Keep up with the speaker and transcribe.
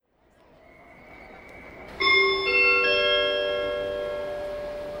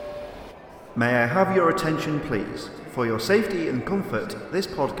May I have your attention, please? For your safety and comfort, this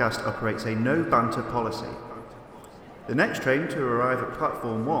podcast operates a no banter policy. The next train to arrive at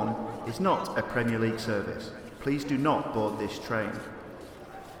Platform 1 is not a Premier League service. Please do not board this train.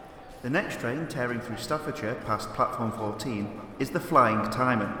 The next train tearing through Staffordshire past Platform 14 is the Flying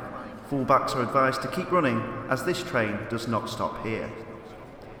Timon. Fullbacks are advised to keep running as this train does not stop here.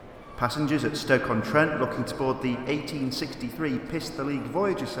 Passengers at Stoke-on-Trent looking to board the 1863 Pistol League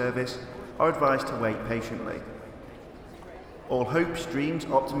Voyager service are advised to wait patiently. All hopes, dreams,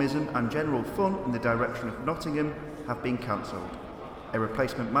 optimism and general fun in the direction of Nottingham have been cancelled. A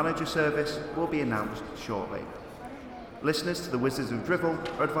replacement manager service will be announced shortly. Listeners to the Wizards of Drivel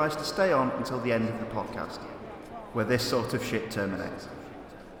are advised to stay on until the end of the podcast, where this sort of shit terminates.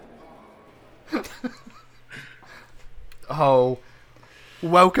 Oh,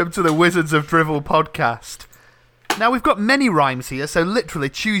 welcome to the Wizards of Drivel podcast. Now, we've got many rhymes here, so literally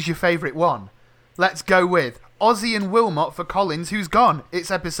choose your favourite one. Let's go with Ozzy and Wilmot for Collins, who's gone. It's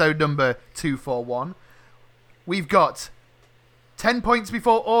episode number 241. We've got 10 points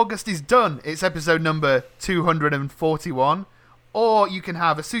before August is done. It's episode number 241. Or you can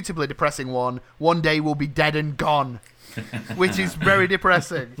have a suitably depressing one. One day we'll be dead and gone, which is very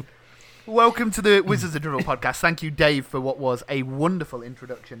depressing. Welcome to the Wizards of Drivel podcast. Thank you, Dave, for what was a wonderful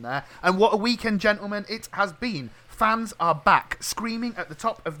introduction there. And what a weekend, gentlemen, it has been. Fans are back, screaming at the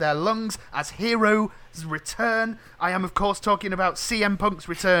top of their lungs as Heroes return. I am, of course, talking about CM Punk's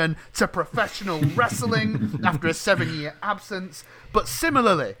return to professional wrestling after a 7-year absence. But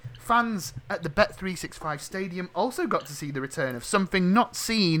similarly, fans at the Bet365 Stadium also got to see the return of something not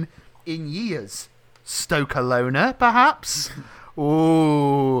seen in years. Stoke-Alona, perhaps?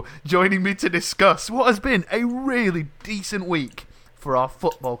 Ooh, joining me to discuss what has been a really decent week for our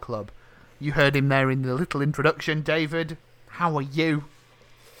football club. You heard him there in the little introduction, David. How are you?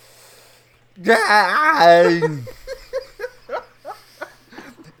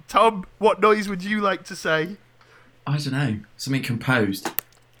 Tom, what noise would you like to say? I don't know. Something composed.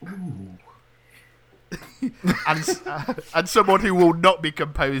 Ooh. and someone who will not be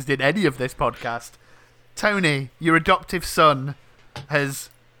composed in any of this podcast. Tony, your adoptive son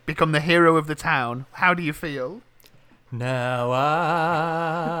has become the hero of the town. How do you feel? Now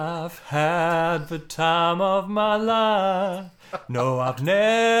I've had the time of my life. No, I've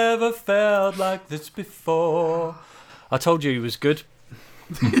never felt like this before. I told you he was good.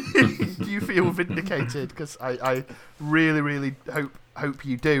 Do you feel vindicated? Because I really, really hope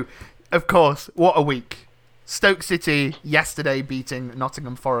you do. Of course, what a week. Stoke City yesterday beating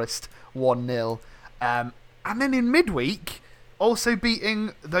Nottingham Forest 1-0. And then in midweek, also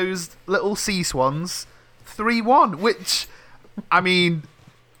beating those little sea swans 3-1, which, I mean,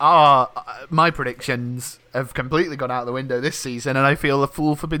 my predictions have completely gone out the window this season, and I feel a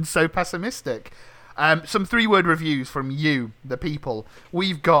fool for being so pessimistic. Some 3-word reviews from you, the people.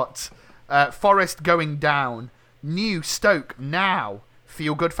 We've got Forest going down, new Stoke now,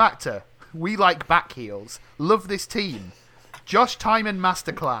 feel good factor, we like back heels, love this team, Josh Timon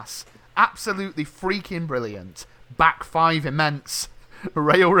masterclass, absolutely freaking brilliant, back 5 immense,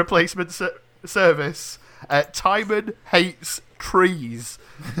 rail replacement service, Timon hates trees.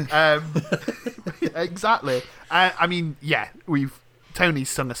 Exactly. I mean, yeah, Tony's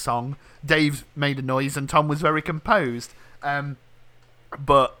sung a song, Dave's made a noise, and Tom was very composed.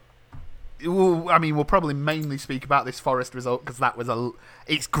 But we'll probably mainly speak about this Forest result because that was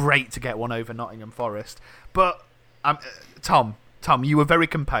it's great to get one over Nottingham Forest. But Tom, you were very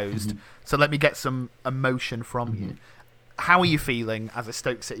composed, so let me get some emotion from you. How are you feeling as a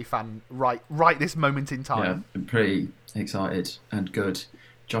Stoke City fan right this moment in time? Yeah, I'm pretty excited and good.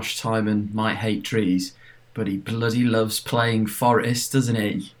 Josh Timon might hate trees, but he bloody loves playing Forest, doesn't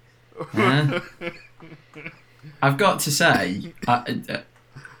he? Yeah? I've got to say,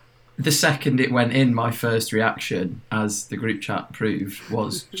 the second it went in, my first reaction, as the group chat proved,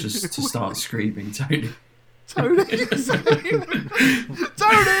 was just to start screaming, Tony! Tony! Tony!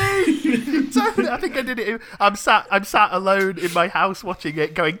 I think I did it. I'm sat alone in my house watching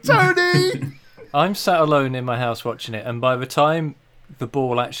it, going, Tony! I'm sat alone in my house watching it, and by the time the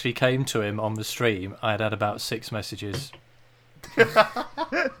ball actually came to him on the stream, I had about 6 messages.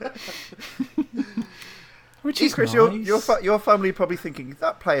 Which is Chris, nice. your family are probably thinking,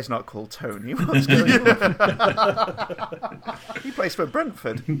 that player's not called Tony. What's going on? He plays for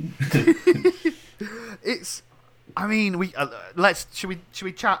Brentford. I mean, should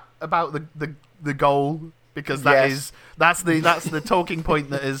we chat about the goal, because that's the talking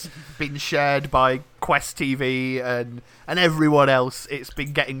point that has been shared by Quest TV and everyone else. It's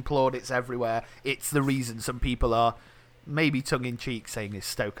been getting plaudits everywhere. It's the reason some people are maybe tongue in cheek saying is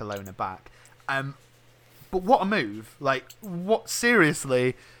Stoke-Alona back. But what a move! Like, what?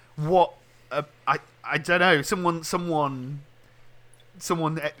 Seriously, what? I don't know. Someone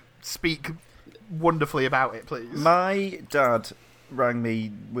speak wonderfully about it, please. My dad rang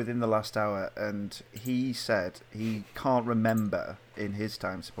me within the last hour, and he said he can't remember in his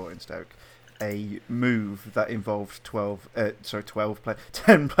time supporting Stoke a move that involved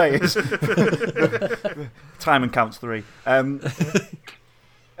 10 players. Time and counts 3.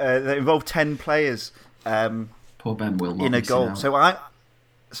 That involved 10 players. Poor Ben Wilmot in a goal. So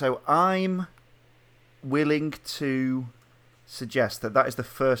I'm willing to suggest that is the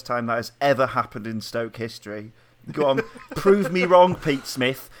first time that has ever happened in Stoke history. Go on, prove me wrong, Pete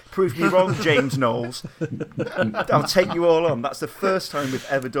Smith. Prove me wrong, James Knowles. I'll take you all on. That's the first time we've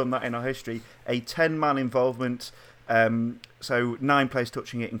ever done that in our history. A 10-man involvement. So 9 players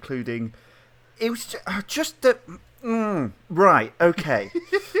touching it, including. It was just the. Right, okay.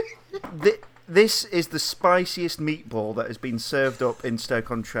 This is the spiciest meatball that has been served up in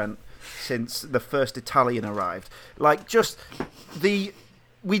Stoke-on-Trent since the first Italian arrived. Like,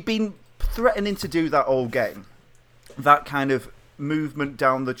 we've been threatening to do that all game. That kind of movement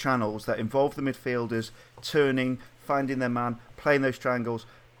down the channels that involve the midfielders turning, finding their man, playing those triangles.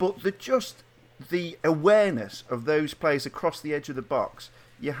 But the awareness of those players across the edge of the box.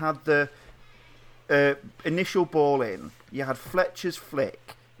 You had the initial ball in. You had Fletcher's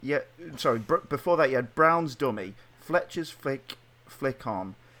flick. Before that you had Brown's dummy, Fletcher's flick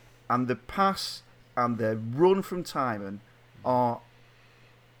on, and the pass and the run from Timon are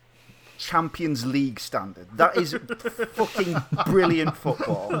Champions League standard. That is fucking brilliant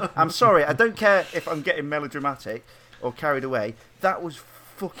football. I'm sorry, I don't care if I'm getting melodramatic or carried away. That was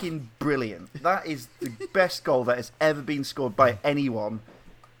fucking brilliant. That is the best goal that has ever been scored by anyone.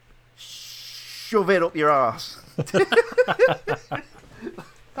 Shove it up your arse.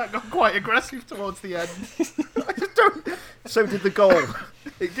 That got quite aggressive towards the end. I just don't. So did the goal.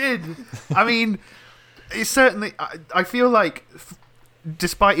 It did. I mean, it's certainly. I feel like,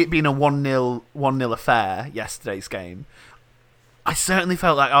 despite it being a 1-0 affair, yesterday's game, I certainly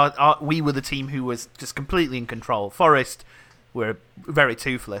felt like we were the team who was just completely in control. Forest were very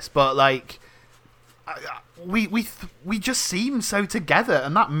toothless, but like we just seem so together,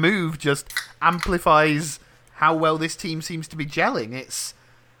 and that move just amplifies how well this team seems to be gelling.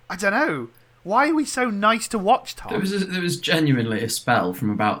 I don't know. Why are we so nice to watch, Tom? There was genuinely a spell from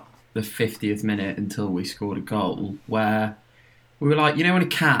about the 50th minute until we scored a goal where we were like, you know when a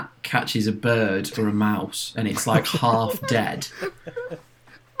cat catches a bird or a mouse and it's like half dead,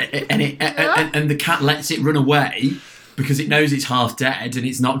 and the cat lets it run away because it knows it's half dead and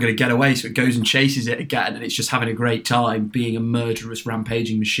it's not going to get away, so it goes and chases it again, and it's just having a great time being a murderous,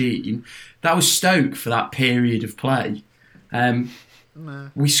 rampaging machine. That was Stoke for that period of play.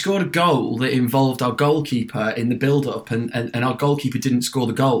 We scored a goal that involved our goalkeeper in the build-up, and our goalkeeper didn't score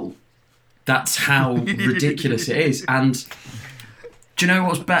the goal. That's how ridiculous it is. And do you know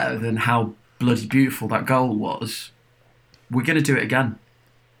what's better than how bloody beautiful that goal was? We're going to do it again.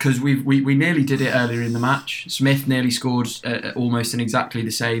 Because we nearly did it earlier in the match. Smith nearly scored almost in exactly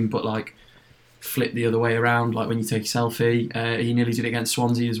the same, but like flipped the other way around, like when you take a selfie. He nearly did it against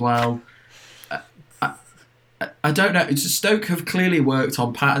Swansea as well. I don't know. Stoke have clearly worked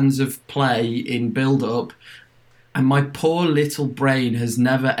on patterns of play in build-up, and my poor little brain has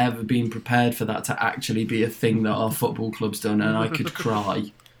never ever been prepared for that to actually be a thing that our football club's done, and I could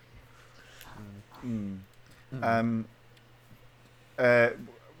cry.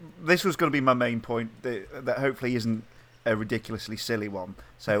 This was going to be my main point, that hopefully isn't a ridiculously silly one.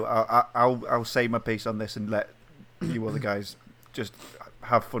 So I'll say my piece on this and let you other guys just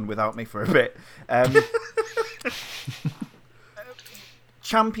have fun without me for a bit.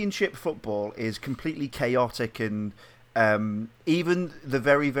 Championship football is completely chaotic, and even the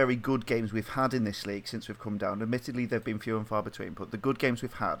very, very good games we've had in this league since we've come down, admittedly they've been few and far between, but the good games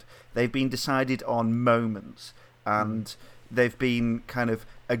we've had, they've been decided on moments, and they've been kind of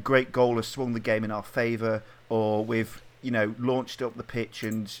a great goal has swung the game in our favour, or we've launched up the pitch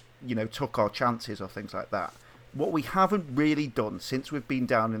and took our chances or things like that. What we haven't really done since we've been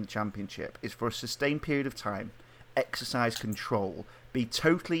down in the Championship is for a sustained period of time exercise control, be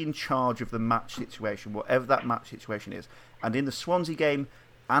totally in charge of the match situation, whatever that match situation is. And in the Swansea game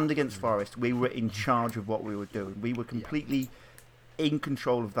and against Forest, we were in charge of what we were doing. We were completely in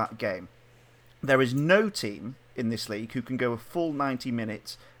control of that game. There is no team in this league who can go a full 90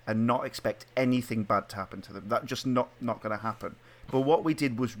 minutes and not expect anything bad to happen to them. That's just not going to happen. But what we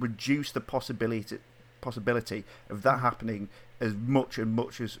did was reduce the possibility of that happening as much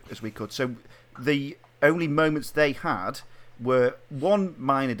as we could. So the only moments they had were one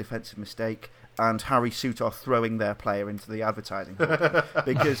minor defensive mistake and Harry Suter throwing their player into the advertising hall.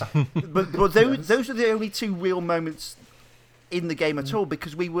 Because, but those are the only two real moments in the game at all,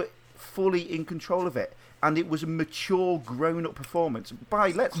 because we were fully in control of it, and it was a mature, grown-up performance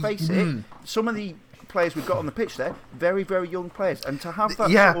by, let's face it, some of the players we've got on the pitch there, very, very young players, and to have that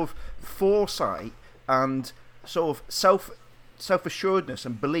sort of foresight and sort of self-assuredness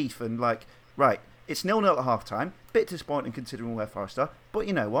and belief, and like, right, it's 0-0 at half-time, bit disappointing considering where Forest are, but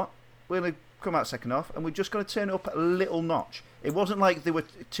you know what, we're going to come out second half, and we're just going to turn it up a little notch. It wasn't like there were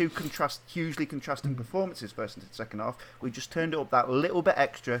two hugely contrasting performances first and second half. We just turned it up that little bit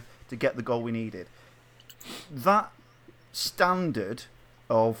extra to get the goal we needed. That standard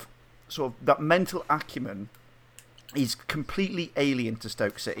of sort of that mental acumen is completely alien to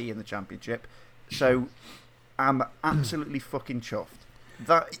Stoke City in the Championship. So I'm absolutely fucking chuffed.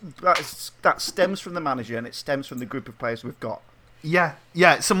 That stems from the manager, and it stems from the group of players we've got. Yeah.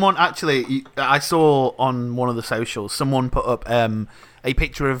 Someone actually, I saw on one of the socials, someone put up a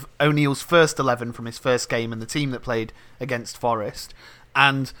picture of O'Neill's first 11 from his first game and the team that played against Forest.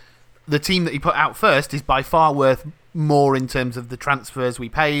 And the team that he put out first is by far worth more in terms of the transfers we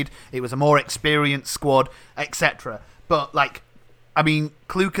paid. It was a more experienced squad, etc. But, like, I mean,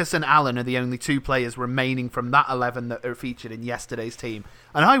 Clucas and Allen are the only two players remaining from that 11 that are featured in yesterday's team.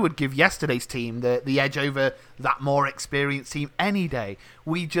 And I would give yesterday's team the edge over that more experienced team any day.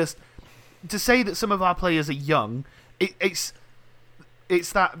 To say that some of our players are young, it's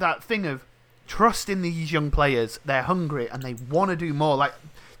that thing of trust in these young players. They're hungry and they want to do more. Like,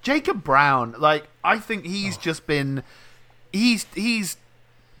 Jacob Brown, like, I think he's just been... He's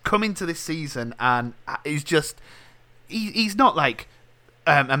come into this season and is just... He's not like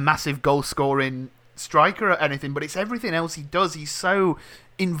a massive goal-scoring striker or anything, but it's everything else he does. He's so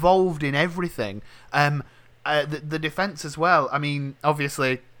involved in everything. The defence as well. I mean,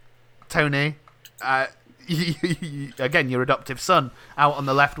 obviously, Tony, again, your adoptive son, out on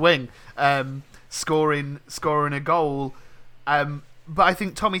the left wing, scoring a goal. But I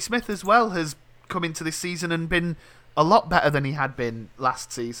think Tommy Smith as well has come into this season and been a lot better than he had been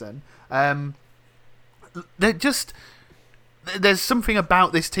last season. There's something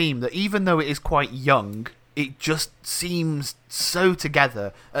about this team that, even though it is quite young, it just seems so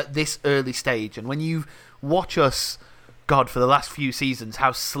together at this early stage. And when you watch us, God, for the last few seasons,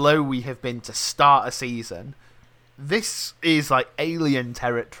 how slow we have been to start a season, this is like alien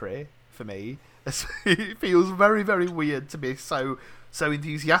territory for me. It feels very, very weird to be so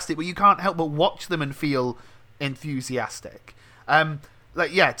enthusiastic, but you can't help but watch them and feel enthusiastic.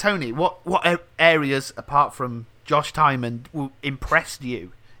 Tony, what areas apart from Josh Tymon impressed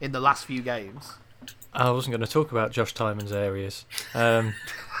you in the last few games? I wasn't going to talk about Josh Tymon's areas.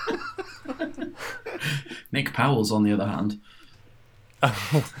 Nick Powell's, on the other hand.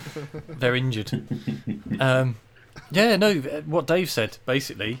 They're injured. What Dave said,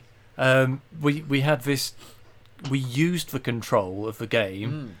 basically. We had this... We used the control of the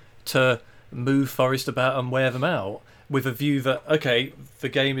game to move Forest about and wear them out, with a view that, okay, the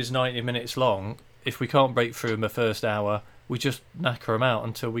game is 90 minutes long. If we can't break through in the first hour, we just knacker them out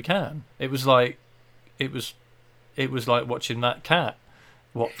until we can. It was like watching that cat,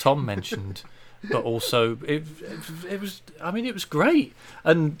 what Tom mentioned, but also it was. I mean, it was great.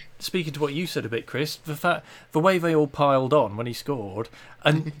 And speaking to what you said a bit, Chris, the way they all piled on when he scored,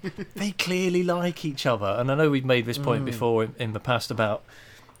 and they clearly like each other. And I know we've made this point before in the past about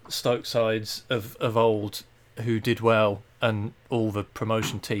Stoke sides of old who did well, and all the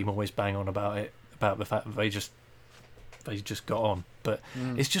promotion team always bang on about the fact that they just got on. But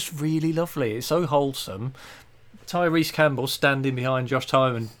it's just really lovely. It's so wholesome. Tyrese Campbell standing behind Josh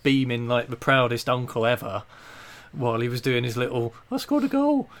Tymon, beaming like the proudest uncle ever, while he was doing his little "I scored a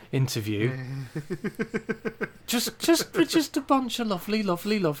goal" interview. just a bunch of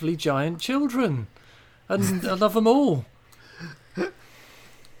lovely giant children, and I love them all.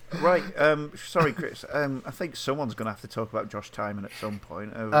 Right, sorry, Chris. I think someone's going to have to talk about Josh Tymon at some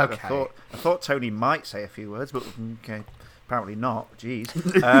point. Okay. I thought Tony might say a few words, but okay, apparently not. Jeez.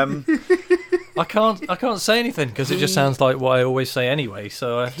 I can't say anything because it just sounds like what I always say anyway.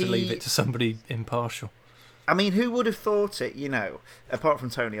 So I have to leave it to somebody impartial. I mean, who would have thought it? You know, apart from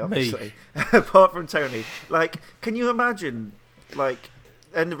Tony, obviously. Apart from Tony, like, can you imagine, like,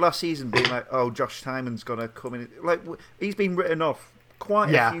 end of last season being like, oh, Josh Tymon's going to come in? Like, he's been written off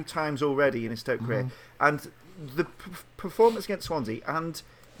quite a few times already in his Stoke career, and the performance against Swansea and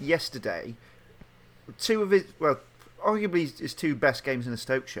yesterday, two of his, well, arguably his two best games in the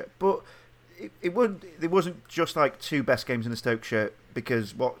Stoke shirt, but it wasn't just like two best games in the Stoke shirt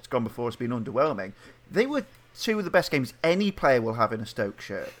because what's gone before has been underwhelming. They were two of the best games any player will have in a Stoke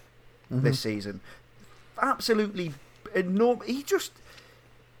shirt. this season. Absolutely enormous. He just...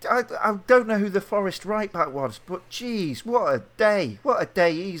 I don't know who the Forest right back was, but geez, what a day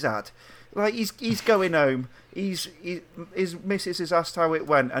he's had. Like, he's going home, his missus has asked how it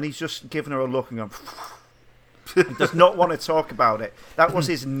went, and he's just given her a look and gone... He does not want to talk about it. That was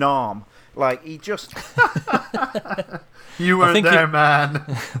his norm. Like, he just... You weren't there, man.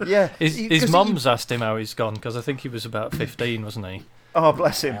 Yeah. His mum's asked him how he's gone, because I think he was about 15, wasn't he? Oh,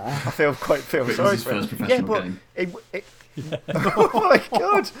 bless him. I feel sorry for him. First professional game. Oh my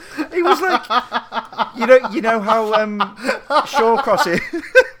God! He was like, you know how Shawcross is.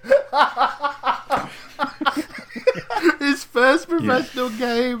 His first professional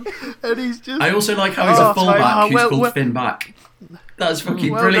game, and he's just... I also like how he's a fullback who's called Finn Back. That's fucking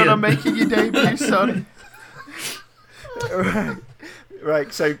brilliant. Well done on making your debut, son.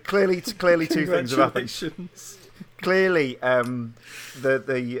 Right. So clearly, two things have happened. Clearly,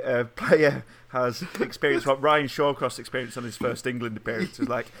 the player has experienced what Ryan Shawcross experienced on his first England appearance. It's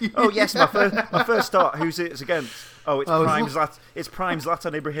like, oh yes, my first start. Who's it against? Oh, it's prime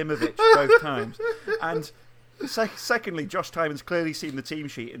Zlatan Ibrahimovic both times. And secondly, Josh Tymon's clearly seen the team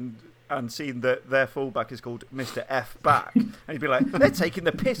sheet and seen that their fullback is called Mr. F Back, and he'd be like, they're taking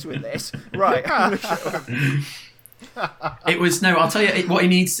the piss with this, right? I'm gonna show him. I'll tell you what he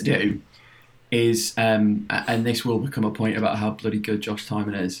needs to do is, and this will become a point about how bloody good Josh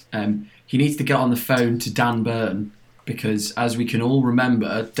Tymon is. He needs to get on the phone to Dan Burn, because as we can all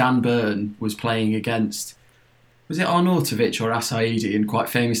remember, Dan Burn was playing against, was it Arnautovic or Asaidi, and quite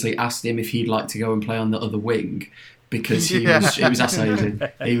famously asked him if he'd like to go and play on the other wing, because it was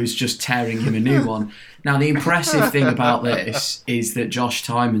Asaidi. He was just tearing him a new one. Now, the impressive thing about this is that Josh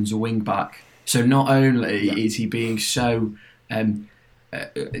Tymon's a wing back. So not only is he being so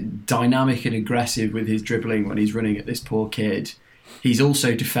dynamic and aggressive with his dribbling when he's running at this poor kid, he's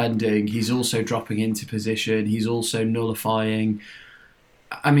also defending, he's also dropping into position, he's also nullifying.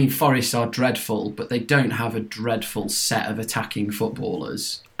 I mean, Forest are dreadful, but they don't have a dreadful set of attacking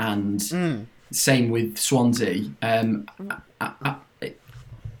footballers. And same with Swansea. I'm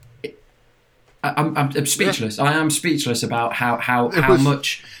speechless. I am speechless about how hard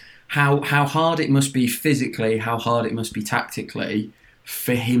it must be physically, how hard it must be tactically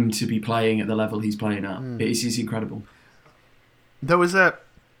for him to be playing at the level he's playing at. It's incredible. There was a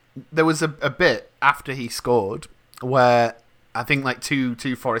bit after he scored where I think like two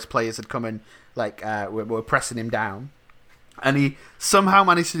Forest players had come in, like were pressing him down, and he somehow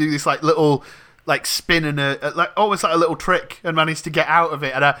managed to do this like little like spin and almost like a little trick, and managed to get out of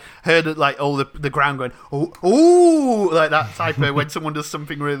it. And I heard like all the ground going ooh, like that type of when someone does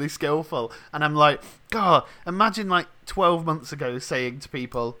something really skillful. And I'm like, God, imagine like 12 months ago saying to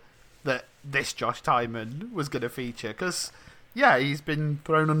people that this Josh Tymon was going to feature, because yeah, he's been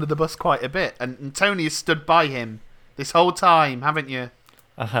thrown under the bus quite a bit, and Tony has stood by him this whole time, haven't you?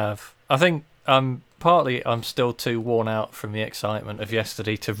 I have. I think partly I'm still too worn out from the excitement of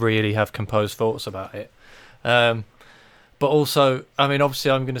yesterday to really have composed thoughts about it. But also, I mean, obviously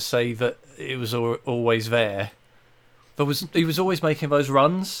I'm going to say that it was always there. But he was always making those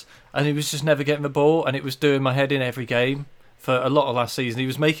runs, and he was just never getting the ball, and it was doing my head in every game. For a lot of last season, he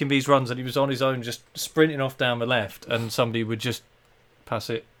was making these runs, and he was on his own just sprinting off down the left, and somebody would just pass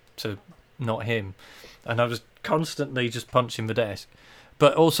it to not him. And I was constantly just punching the desk.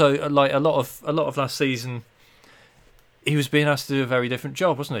 But also, like a lot of last season, he was being asked to do a very different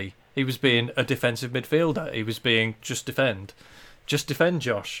job, wasn't he? He was being a defensive midfielder. He was being just defend,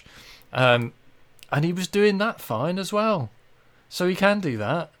 Josh, and he was doing that fine as well. So he can do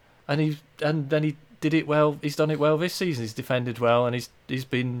that, and then he did it well. He's done it well this season. He's defended well, and he's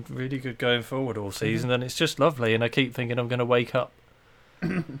been really good going forward all season, and it's just lovely. And I keep thinking I'm going to wake up.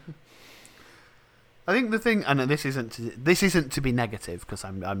 I think the thing, and this isn't to be negative, because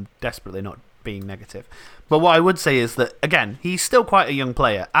I'm desperately not being negative, but what I would say is that, again, he's still quite a young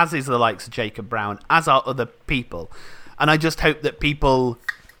player, as is the likes of Jacob Brown, as are other people, and I just hope that people,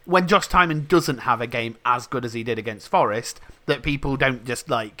 when Josh Tymon doesn't have a game as good as he did against Forest, that people don't just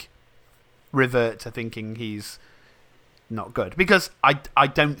like revert to thinking he's not good, because I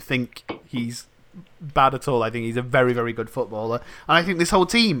don't think he's bad at all. I think he's a very, very good footballer, and I think this whole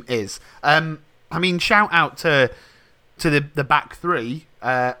team is. I mean, shout out to the back three.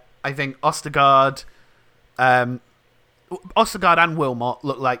 I think Ostergaard and Wilmot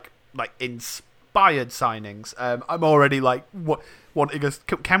look like inspired signings. I'm already like wanting us.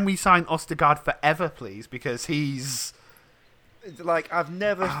 Can we sign Ostergaard forever, please? Because he's like I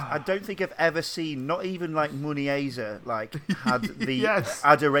don't think I've ever seen, not even like Muniesa, like had the Yes.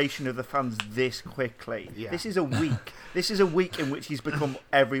 adoration of the fans this quickly. Yeah. This is a week. This is a week in which he's become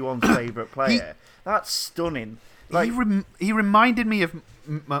everyone's favourite player. That's stunning. Like, he reminded me of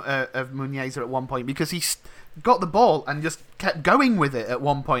Muniesa at one point because he got the ball and just kept going with it at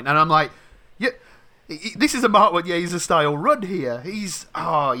one point, and I'm like, yeah, this is a Mark Muniesa style run here.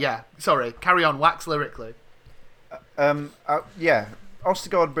 Sorry, carry on, wax lyrically. yeah,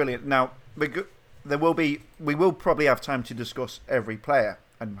 Ostergaard, brilliant. Now, we will probably have time to discuss every player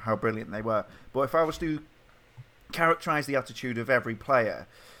and how brilliant they were. But if I was to characterise the attitude of every player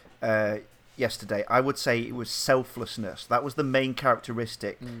yesterday, I would say it was selflessness. That was the main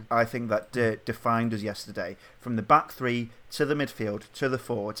characteristic, I think, that defined us yesterday. From the back three to the midfield to the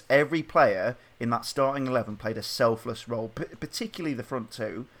forwards, every player in that starting 11 played a selfless role, particularly the front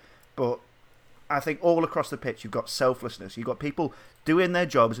two. But I think all across the pitch you've got selflessness. You've got people doing their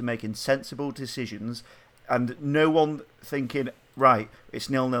jobs and making sensible decisions, and no one thinking, right, it's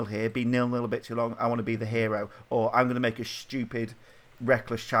 0-0 here, be 0-0 a bit too long, I want to be the hero, or I'm going to make a stupid,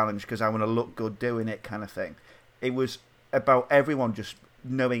 reckless challenge because I want to look good doing it, kind of thing. It was about everyone just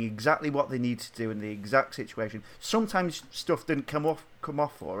knowing exactly what they need to do in the exact situation. Sometimes stuff didn't come off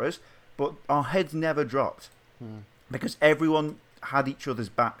for us, but our heads never dropped because everyone had each other's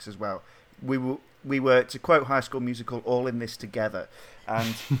backs as well. We were, to quote High School Musical, all in this together,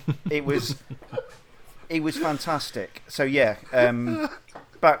 and it was fantastic. So yeah,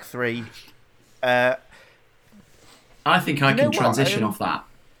 back three. I think I can transition off that.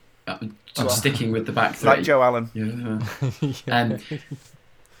 Sticking with the back three, like Joe Allen. Yeah.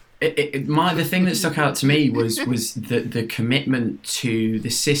 The thing that stuck out to me was the commitment to the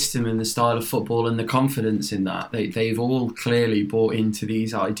system and the style of football and the confidence in that. They've all clearly bought into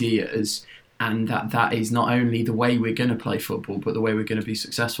these ideas, and that is not only the way we're going to play football, but the way we're going to be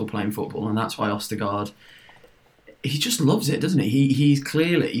successful playing football. And that's why Ostergaard, he just loves it, doesn't he? He's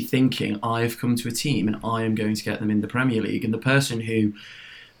clearly thinking, I've come to a team and I am going to get them in the Premier League. And the person who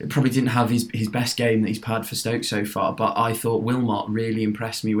probably didn't have his best game that he's had for Stoke so far, but I thought Wilmot really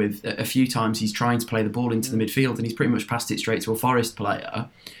impressed me with a few times he's trying to play the ball into the midfield and he's pretty much passed it straight to a Forest player,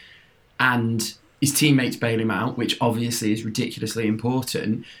 and his teammates bail him out, which obviously is ridiculously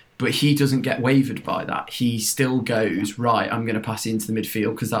important, but he doesn't get wavered by that. He still goes, right, I'm going to pass it into the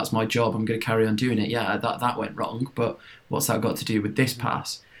midfield because that's my job, I'm going to carry on doing it. Yeah, that went wrong, but what's that got to do with this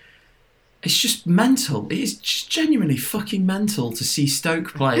pass? It's just mental. It is just genuinely fucking mental to see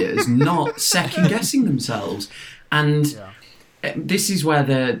Stoke players not second-guessing themselves. And this is where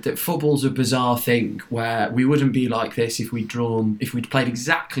the football's a bizarre thing, where we wouldn't be like this if we'd played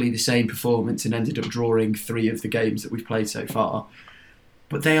exactly the same performance and ended up drawing 3 of the games that we've played so far.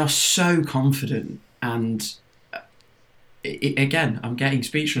 But they are so confident, and again, I'm getting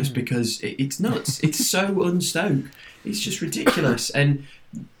speechless because it's nuts. It's so un-Stoke. It's just ridiculous. And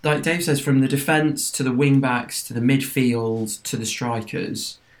like Dave says, from the defence to the wing-backs to the midfield to the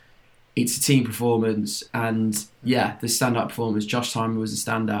strikers, it's a team performance. And yeah, the standout performers, Josh Tyman was a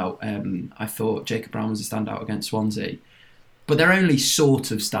standout. I thought Jacob Brown was a standout against Swansea. But they're only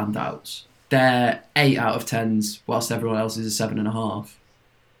sort of standouts. They're 8 out of 10s, whilst everyone else is a 7.5.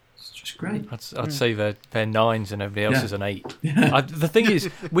 It's just great. I'd say they're 9s and everybody else is an 8. Yeah. The thing is,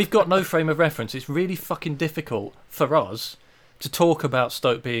 we've got no frame of reference. It's really fucking difficult for us to talk about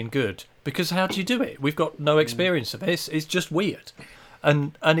Stoke being good, because how do you do it? We've got no experience of it. It's just weird.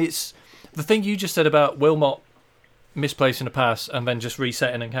 And it's the thing you just said about Wilmot misplacing a pass and then just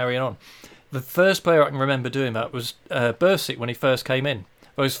resetting and carrying on. The first player I can remember doing that was Bursic when he first came in.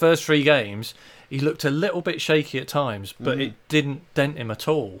 Those first 3 games, he looked a little bit shaky at times, but it didn't dent him at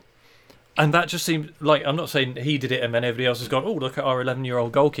all. And that just seemed like, I'm not saying he did it and then everybody else has gone, oh, look at our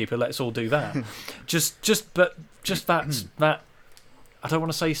 11-year-old goalkeeper, let's all do that. just that, I don't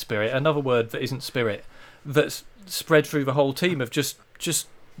want to say spirit, another word that isn't spirit, that's spread through the whole team of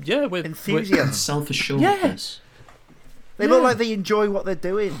with enthusiasm, self-assuredness. They look like they enjoy what they're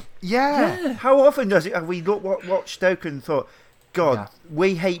doing. Yeah. How often have we watched Stoke and thought, God,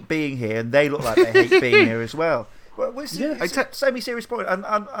 we hate being here, and they look like they hate being here as well. Well, it's a semi-serious point, and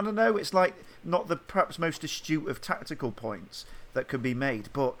I know it's like not the perhaps most astute of tactical points that could be made,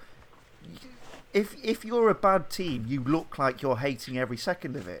 but if you're a bad team, you look like you're hating every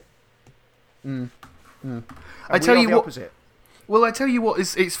second of it. I tell you what. Opposite. Well, I tell you what.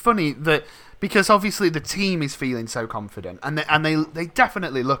 It's funny that because obviously the team is feeling so confident, and they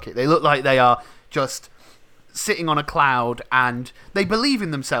definitely look it. They look like they are just sitting on a cloud, and they believe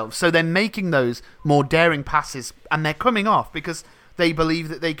in themselves. So they're making those more daring passes, and they're coming off because they believe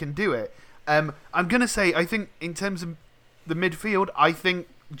that they can do it. I'm going to say, I think in terms of the midfield, I think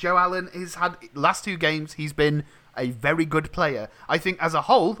Joe Allen has had last 2 games. He's been a very good player. I think as a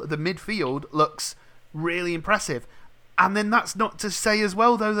whole, the midfield looks really impressive. And then that's not to say as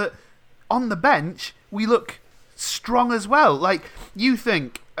well, though, that on the bench we look strong as well. Like, you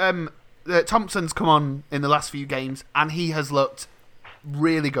think Thompson's come on in the last few games and he has looked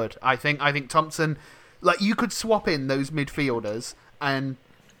really good. I think Thompson, like, you could swap in those midfielders and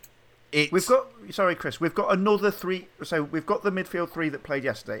we've got another 3. So we've got the midfield 3 that played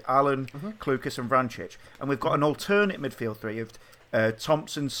yesterday: Allen, Klukas, and Vrancic, and we've got an alternate midfield 3 of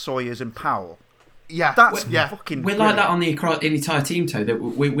Thompson, Sawyers, and Powell. Yeah, that's fucking. We're like that on the entire team, though. That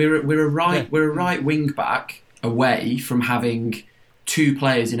we're a right wing back away from having 2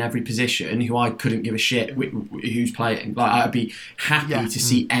 players in every position who I couldn't give a shit who's playing. Like, I'd be happy to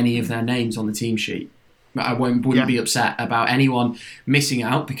see any of their names on the team sheet. I wouldn't be upset about anyone missing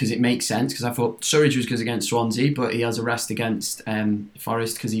out, because it makes sense. Because I thought Surridge was good against Swansea, but he has a rest against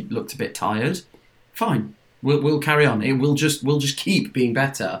Forest because he looked a bit tired. Fine, we'll carry on. We'll just keep being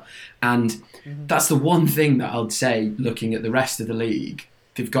better, and that's the one thing that I'd say. Looking at the rest of the league,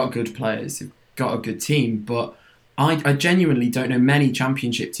 they've got good players, they've got a good team, but I genuinely don't know many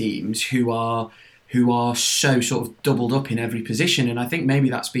Championship teams who are so sort of doubled up in every position. And I think maybe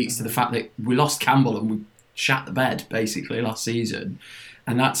that speaks to the fact that we lost Campbell and we shat the bed basically last season,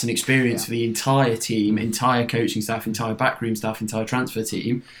 and that's an experience for the entire team, entire coaching staff, entire backroom staff, entire transfer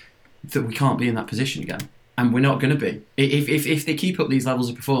team, that we can't be in that position again, and we're not going to be. If they keep up these levels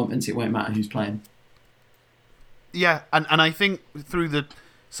of performance, it won't matter who's playing. Yeah, and I think through the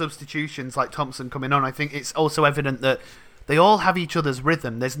substitutions like Thompson coming on, I think it's also evident that they all have each other's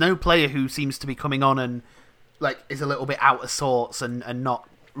rhythm. There's no player who seems to be coming on and like is a little bit out of sorts and not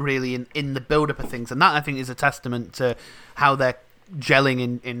really in the build-up of things. And that, I think, is a testament to how they're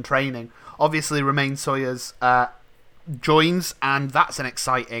gelling in training. Obviously, Romain Sawyers joins, and that's an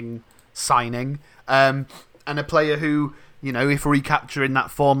exciting signing. And a player who, you know, if recapturing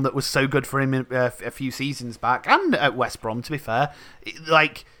that form that was so good for him a few seasons back, and at West Brom, to be fair,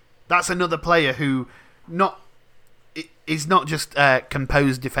 like, that's another player who is not just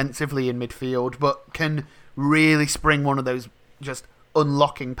composed defensively in midfield, but can really spring one of those just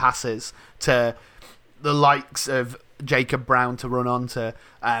unlocking passes to the likes of Jacob Brown to run onto.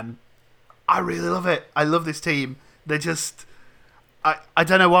 I really love it. I love this team. They're just, I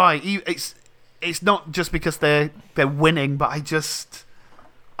don't know why. It's not just because they're winning, but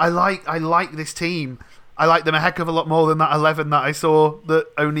I like this team. I like them a heck of a lot more than that 11 that I saw that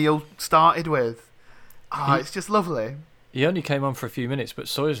O'Neill started with. It's just lovely. He only came on for a few minutes, but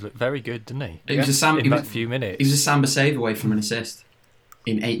Sawyers looked very good, didn't he? It was a few minutes. He was a Samba save away from an assist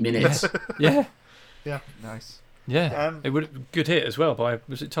in 8 minutes. Yeah. Yeah, nice. Yeah, it would good hit as well by,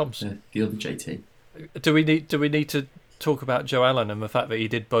 was it Thompson? The other JT. Do we need to talk about Joe Allen and the fact that he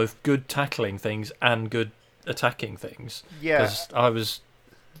did both good tackling things and good attacking things? Yeah, because I was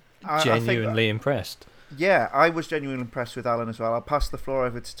genuinely impressed. Yeah, I was genuinely impressed with Allen as well. I'll pass the floor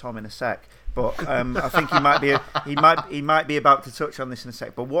over to Tom in a sec, but I think he might be about to touch on this in a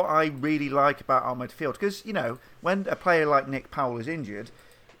sec. But what I really like about our midfield, because, you know, when a player like Nick Powell is injured,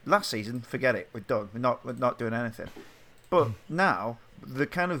 last season, forget it, we're done. We're not doing anything. But now,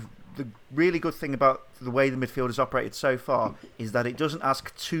 the really good thing about the way the midfield has operated so far is that it doesn't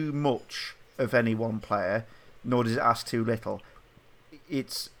ask too much of any one player, nor does it ask too little.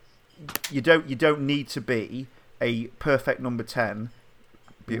 You don't need to be a perfect number 10,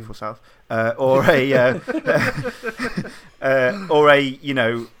 beautiful South, or a you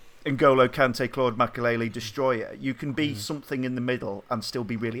know, N'Golo Kante, Claude Makelele destroyer. You can be something in the middle and still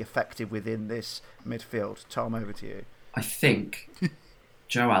be really effective within this midfield. Tom, over to you. I think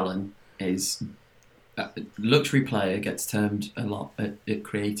Joe Allen is a luxury player, gets termed a lot at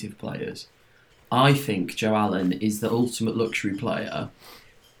creative players. I think Joe Allen is the ultimate luxury player,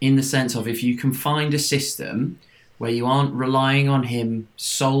 in the sense of, if you can find a system where you aren't relying on him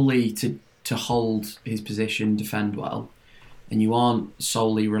solely to hold his position, defend well, and you aren't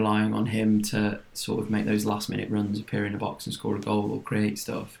solely relying on him to sort of make those last minute runs, appear in a box and score a goal or create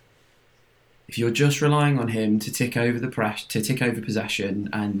stuff. If you're just relying on him to tick over possession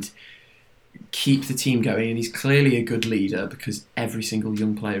and keep the team going, and he's clearly a good leader because every single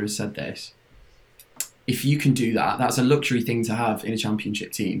young player has said this. If you can do that, that's a luxury thing to have in a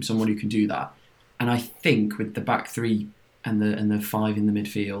championship team, someone who can do that. And I think with the back three and the 5 in the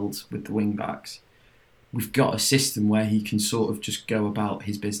midfield with the wing backs, we've got a system where he can sort of just go about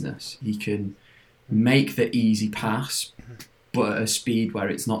his business. He can make the easy pass, but at a speed where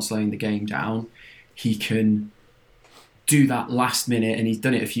it's not slowing the game down. He can do that last minute, and he's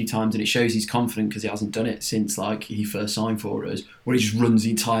done it a few times, and it shows he's confident because he hasn't done it since like he first signed for us, where he just runs the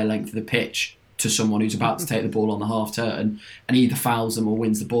entire length of the pitch to someone who's about to take the ball on the half turn and either fouls them or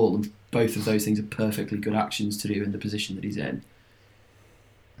wins the ball, and both of those things are perfectly good actions to do in the position that he's in.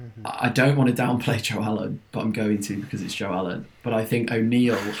 I don't want to downplay Joe Allen, but I'm going to because it's Joe Allen. But I think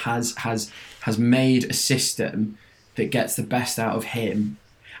O'Neill has made a system that gets the best out of him.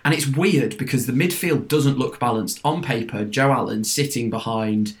 And it's weird because the midfield doesn't look balanced. On paper, Joe Allen sitting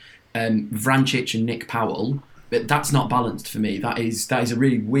behind Vrancic and Nick Powell, but that's not balanced for me. That is a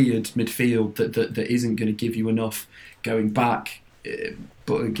really weird midfield that isn't going to give you enough going back,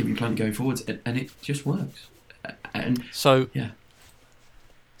 but it'll give you plenty going forwards, and it just works. And so yeah.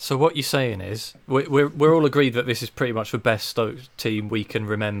 So what you're saying is we're all agreed that this is pretty much the best Stoke team we can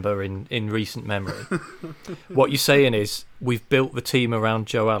remember in recent memory. What you're saying is we've built the team around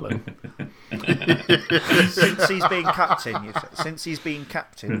Joe Allen. Since he's been captain, you said. Since he's been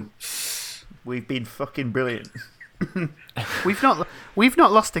captain, we've been fucking brilliant. We've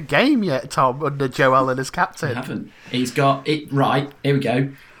not lost a game yet, Tom, under Joe Allen as captain. We haven't. He's got it right. Here we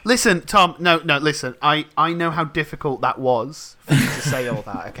go. Listen, Tom. No. Listen, I know how difficult that was for you to say all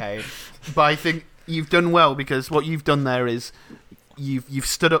that. Okay, but I think you've done well because what you've done there is you've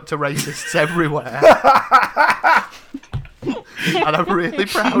stood up to racists everywhere, and I'm really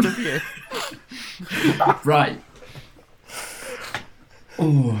proud of you. Right.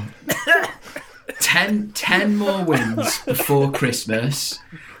 Oh. 10 more wins before Christmas,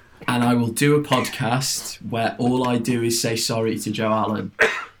 and I will do a podcast where all I do is say sorry to Joe Allen.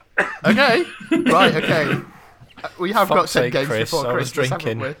 Okay, right, okay. We have got 10 sake, games Chris, before I was Christmas,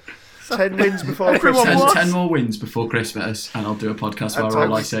 drinking. haven't we? 10 wins before Everyone Christmas. wants- 10 more wins before Christmas, and I'll do a podcast where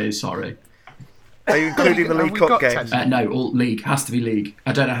all I say is sorry. Are you including the League We've Cup got games? 10. No, all league. Has to be league.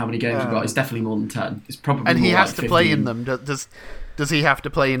 I don't know how many games we've got. It's definitely more than 10. It's probably And he more has like to 15. play in them. Does he have to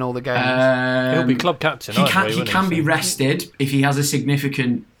play in all the games? He'll be club captain. He either way, can won't be so- rested if he has a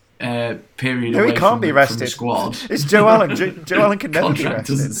significant period No, away he can't from be the rested. squad. It's Joe Allen. Joe Allen can never be Contract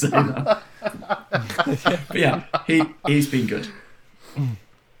doesn't rested. say that. But yeah, he's been good.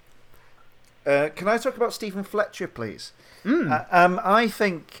 Can I talk about Stephen Fletcher, please? I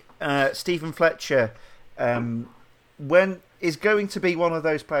think Stephen Fletcher is going to be one of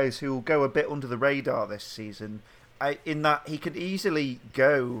those players who will go a bit under the radar this season, in that he could easily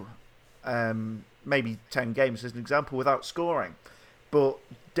go maybe 10 games, as an example, without scoring. But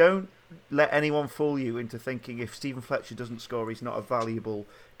don't let anyone fool you into thinking if Stephen Fletcher doesn't score, he's not a valuable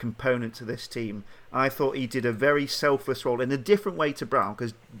component to this team. I thought he did a very selfless role in a different way to Brown,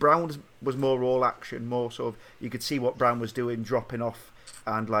 because Brown was more all action, more sort of, you could see what Brown was doing, dropping off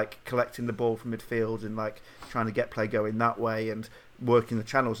and like collecting the ball from midfield and like trying to get play going that way and working the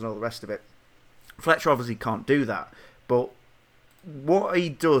channels and all the rest of it. Fletcher obviously can't do that, but what he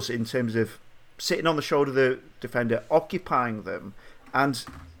does in terms of sitting on the shoulder of the defender, occupying them, and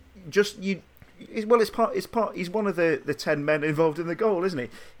just he's one of the 10 men involved in the goal, isn't he?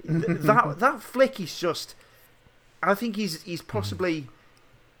 that flick is just, I think he's possibly,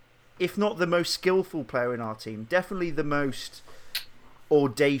 if not the most skillful player in our team, definitely the most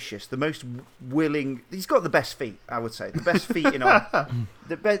audacious, the most willing. He's got the best feet, I would say, the best feet in our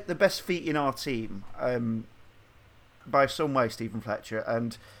the best feet in our team, by some way, Stephen Fletcher.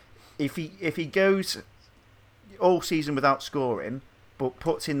 And if he goes all season without scoring, but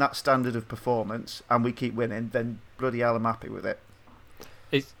puts in that standard of performance and we keep winning, then bloody hell, I'm happy with it.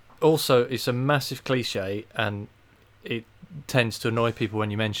 It's a massive cliche, and it tends to annoy people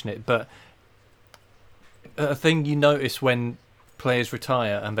when you mention it, but a thing you notice when players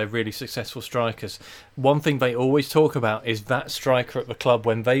retire and they're really successful strikers, one thing they always talk about is that striker at the club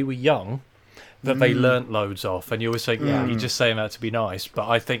when they were young that they learnt loads off, and you always think, yeah, you're just saying that to be nice, but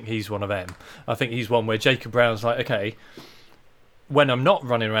I think he's one of them. I think he's one where Jacob Brown's like, okay, when I'm not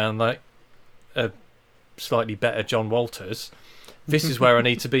running around like a slightly better John Walters, this is where I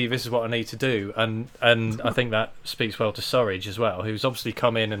need to be, this is what I need to do. And I think that speaks well to Surridge as well, who's obviously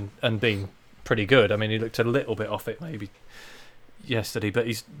come in and been pretty good. I mean, he looked a little bit off it maybe yesterday, but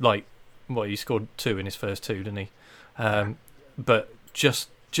he's like, he scored 2 in his first 2, didn't he? But just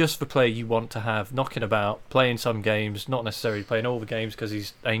the player you want to have, knocking about, playing some games, not necessarily playing all the games because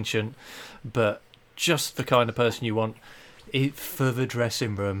he's ancient, but just the kind of person you want for the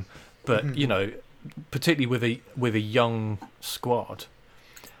dressing room. But you know, particularly with a young squad,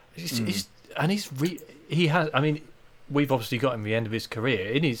 he has. I mean, we've obviously got him the end of his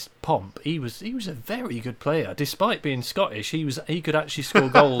career. In his pomp, he was a very good player, despite being Scottish. He could actually score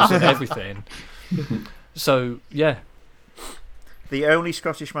goals and everything. So yeah, the only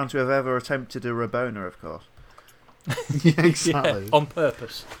Scottish man to have ever attempted a Rabona, of course. Yeah, exactly. Yeah, on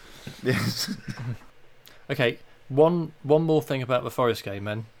purpose. Yes. Okay, one more thing about the Forest game,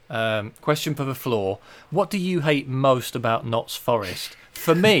 then. Question for the floor. What do you hate most about Notts Forest?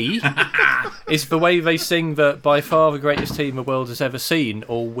 For me, it's the way they sing that by far the greatest team the world has ever seen,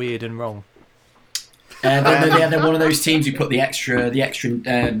 all weird and wrong. They're one of those teams who put the extra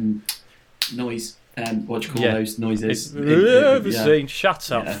noise. What do you call those noises?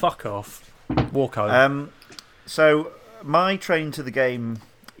 Shut up, fuck off. Walk home. So my train to the game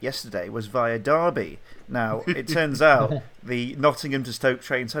yesterday was via Derby. Now, it turns out the Nottingham to Stoke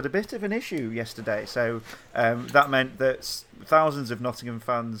trains had a bit of an issue yesterday. So that meant that thousands of Nottingham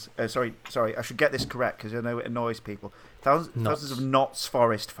fans... sorry, I should get this correct because I know it annoys people. Thousands of Notts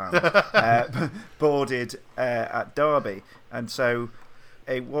Forest fans boarded at Derby. And so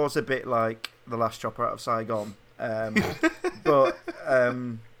it was a bit like the last chopper out of Saigon. But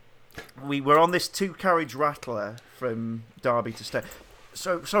we were on this two-carriage rattler from Derby to Stoke.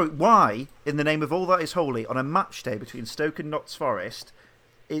 So, sorry, why, in the name of all that is holy, on a match day between Stoke and Notts Forest,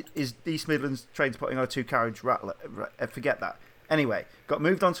 is East Midlands trains putting on a two-carriage rattler? Forget that. Anyway, got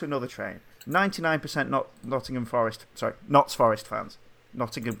moved on to another train. 99% Notts Forest fans.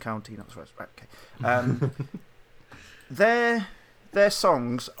 Nottingham County, Notts Forest. Right, okay. Their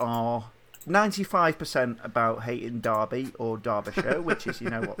songs are 95% about hating Derby or Derbyshire, which is,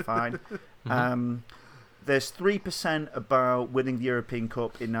 fine. There's 3% about winning the European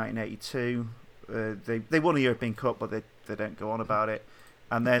Cup in 1982. They won a European Cup, but they don't go on about it.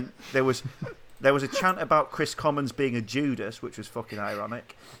 And then there was a chant about Chris Commons being a Judas, which was fucking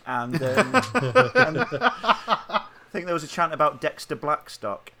ironic. And I think there was a chant about Dexter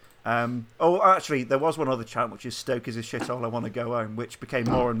Blackstock. Actually, there was one other chant, which is Stoke is a shithole, I want to go home, which became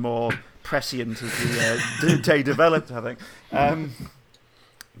more and more prescient as the day developed, I think.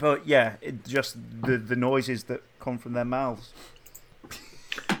 But yeah, it just the noises that come from their mouths.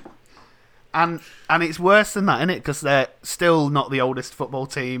 And it's worse than that, isn't it? Because they're still not the oldest football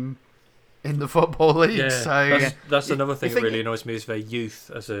team in the Football League. Yeah, so that's another thing that really annoys me is their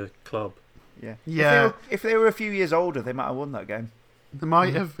youth as a club. Yeah. If they were a few years older, they might have won that game. They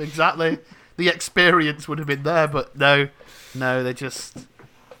might have, exactly. The experience would have been there, but no, they're just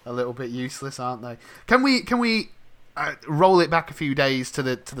a little bit useless, aren't they? Can we roll it back a few days to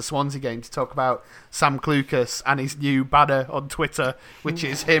the Swansea game to talk about Sam Clucas and his new banner on Twitter, which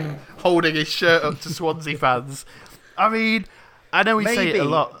is him holding his shirt up to Swansea fans? I mean, I know we say it a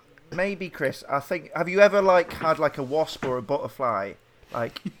lot. Maybe, Chris, I think, have you ever had a wasp or a butterfly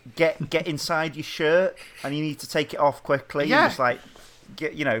get inside your shirt and you need to take it off quickly? Yeah. And just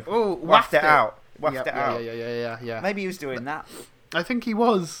waft it out. Yeah. Maybe he was doing that. I think he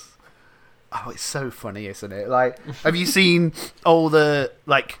was. Oh, it's so funny, isn't it? Have you seen all the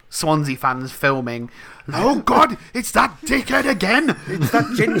Swansea fans filming? Oh God, it's that dickhead again! It's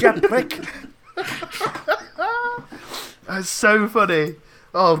that ginger prick. That's so funny.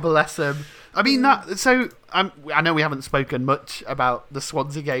 Oh, bless him. I mean I know we haven't spoken much about the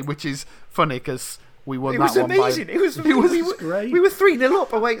Swansea game, which is funny because we won that one. It was amazing. It was great. We were 3-0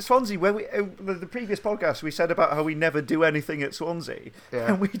 up away at Swansea. Where the previous podcast we said about how we never do anything at Swansea,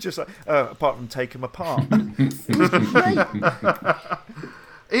 and we just apart from take them apart. It was great.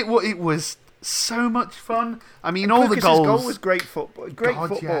 It was so much fun. I mean, and all the goals. Goal was great football.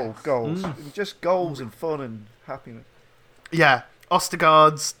 Football goals. Just goals and fun and happiness. Yeah,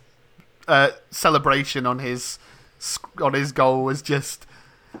 Ostergaard's celebration on his goal was just.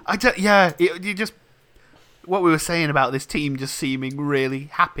 What we were saying about this team just seeming really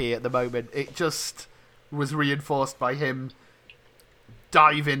happy at the moment, it just was reinforced by him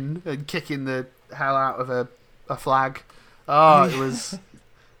diving and kicking the hell out of a flag. Oh, it was...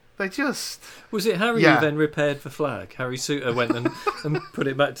 They just... Was it Harry who then repaired the flag? Harry Suter went and put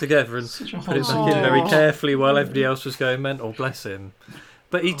it back together and put it back in very carefully while everybody else was going mental, bless him.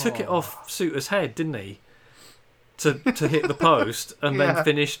 But he took it off Suter's head, didn't he? To hit the post and then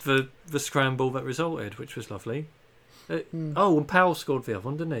finished the scramble that resulted, which was lovely. Oh, and Powell scored the other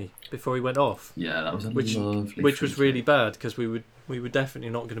one, didn't he? Before he went off. Yeah, that was which was really bad because we were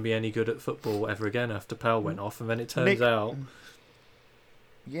definitely not going to be any good at football ever again after Powell went off, and then it turns out.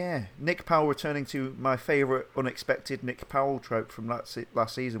 Yeah, Nick Powell returning to my favourite unexpected Nick Powell trope from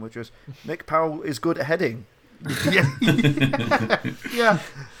last season, which was Nick Powell is good at heading. Yeah.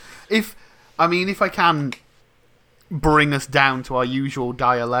 If I can bring us down to our usual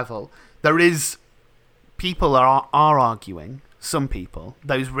dire level, there is people are arguing, some people,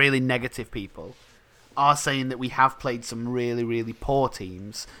 those really negative people, are saying that we have played some really, really poor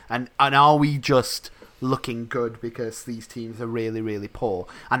teams, and are we just looking good because these teams are really, really poor.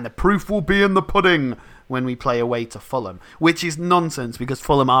 And the proof will be in the pudding when we play away to Fulham, which is nonsense because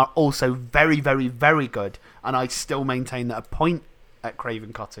Fulham are also very, very, very good. And I still maintain that a point at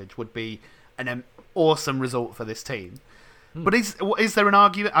Craven Cottage would be an awesome result for this team. But is there an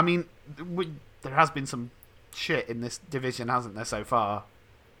argument? I mean, there has been some shit in this division, hasn't there, so far?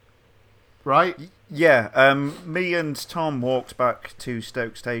 Right? Yeah. Me and Tom walked back to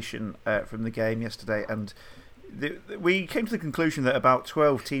Stoke Station from the game yesterday, and we came to the conclusion that about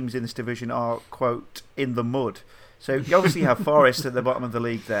 12 teams in this division are, quote, in the mud. So you obviously have Forest at the bottom of the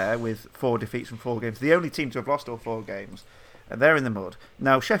league there with 4 defeats from 4 games. The only team to have lost all 4 games. And they're in the mud.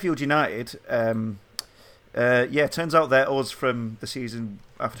 Now, Sheffield United, turns out they're us from the season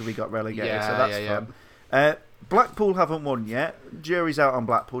after we got relegated, so that's fun. Blackpool haven't won yet. Jury's out on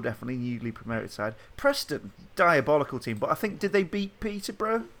Blackpool, definitely, newly promoted side. Preston, diabolical team, but I think, did they beat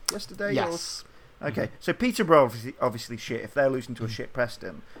Peterborough yesterday? Yes. Or? Okay, so Peterborough obviously shit if they're losing to a shit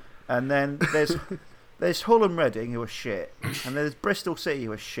Preston. And then there's Hull and Reading who are shit, and there's Bristol City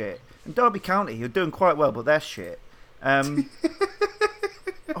who are shit, and Derby County who are doing quite well, but they're shit.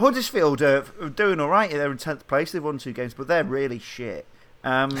 Huddersfield are doing all right. They're in 10th place. They've won 2 games, but they're really shit.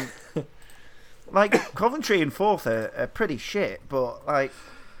 Like Coventry in 4th are pretty shit, but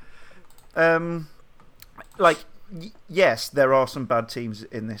yes, there are some bad teams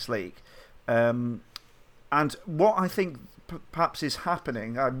in this league. And what I think perhaps is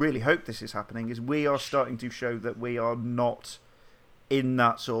happening, I really hope this is happening, is we are starting to show that we are not in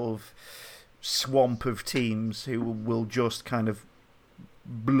that sort of swamp of teams who will just kind of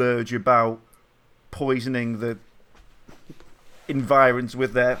blurge about, poisoning the environs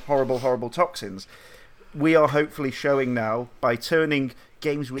with their horrible, horrible toxins. We are hopefully showing now, by turning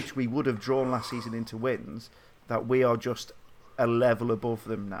games which we would have drawn last season into wins, that we are just a level above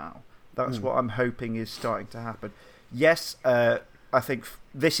them now. That's what I'm hoping is starting to happen. Yes, I think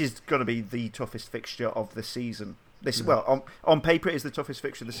this is going to be the toughest fixture of the season. Well, on paper it is the toughest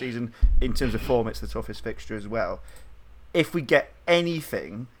fixture of the season. In terms of form, it's the toughest fixture as well. If we get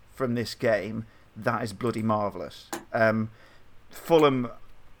anything from this game, that is bloody marvellous. Fulham,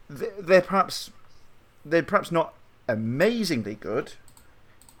 they're perhaps not amazingly good,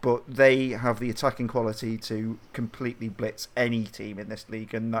 but they have the attacking quality to completely blitz any team in this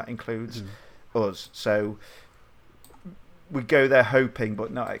league, and that includes us. So we go there hoping,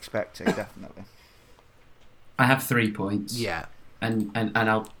 but not expecting, definitely. I have 3 points. Yeah. And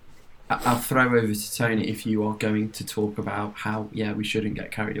I'll throw over to Tony if you are going to talk about how, we shouldn't get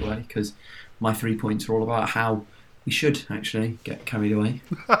carried away, because my 3 points are all about how we should actually get carried away.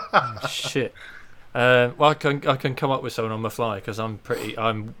 Shit. Well, I can come up with something on the fly because I'm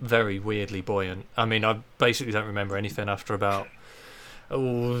very weirdly buoyant. I mean, I basically don't remember anything after about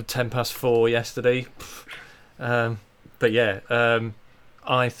 4:10 yesterday. But yeah,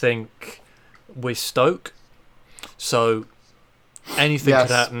 I think we're Stoke, so anything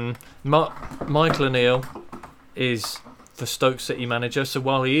could happen. Michael O'Neill is the Stoke City manager, so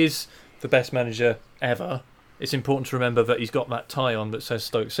while he is the best manager ever, it's important to remember that he's got that tie on that says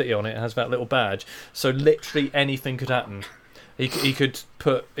Stoke City on it. It has that little badge. So literally anything could happen. He could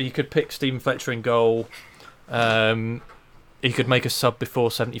pick Stephen Fletcher in goal. He could make a sub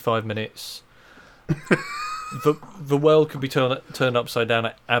before 75 minutes. The world could be turned upside down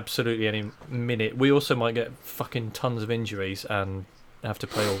at absolutely any minute. We also might get fucking tons of injuries and have to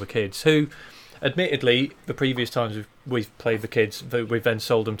play all the kids who, admittedly, the previous times we've played the kids, we've then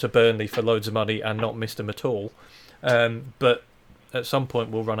sold them to Burnley for loads of money and not missed them at all. But at some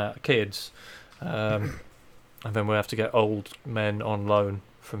point we'll run out of kids, and then we'll have to get old men on loan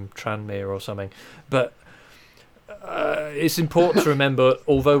from Tranmere or something. But it's important to remember,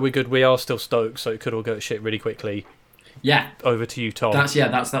 although we're good, we are still Stoke, so it could all go to shit really quickly. Yeah. Over to you, Tom.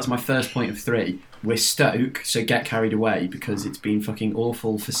 That's my first point of 3. We're Stoke, so get carried away because it's been fucking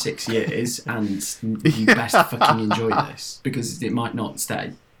awful for 6 years, and you best fucking enjoy this because it might not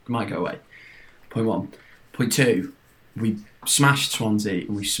stay. It might go away. Point 1. Point 2, we smashed Swansea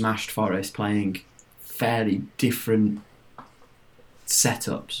and we smashed Forest playing fairly different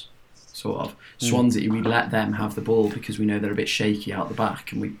setups, sort of. Swansea, we let them have the ball because we know they're a bit shaky out the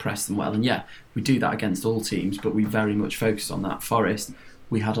back and we press them well. And yeah, we do that against all teams, but we very much focus on that. Forest,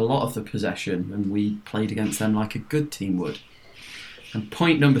 we had a lot of the possession and we played against them like a good team would. And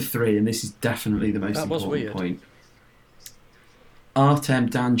point number 3, and this is definitely the most important point. Artem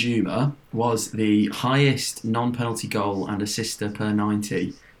Danjuma was the highest non-penalty goal and assister per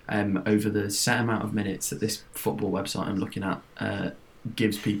 90 over the set amount of minutes that this football website I'm looking at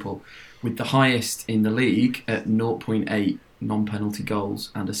gives people, with the highest in the league at 0.8 non-penalty goals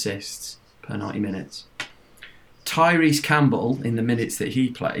and assists per 90 minutes. Tyrese Campbell, in the minutes that he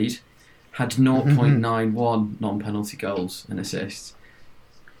played, had 0.91 non-penalty goals and assists.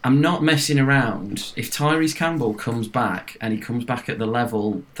 I'm not messing around. If Tyrese Campbell comes back, and he comes back at the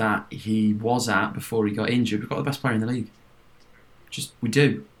level that he was at before he got injured, we've got the best player in the league. We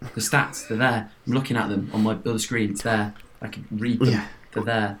do. The stats, they're there. I'm looking at them on my other screen. It's there. I can read them. Yeah. They're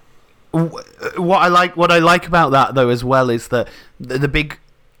there. What I like about that though as well is that the big,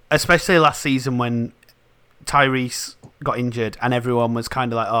 especially last season when Tyrese got injured and everyone was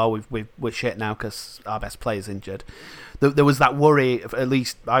kind of like, oh, we're shit now because our best player's injured. There was that worry, at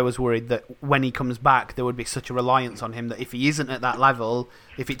least I was worried, that when he comes back there would be such a reliance on him that if he isn't at that level,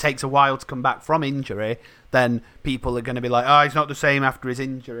 if it takes a while to come back from injury, then people are going to be like, oh, he's not the same after his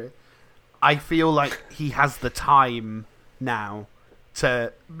injury. I feel like he has the time now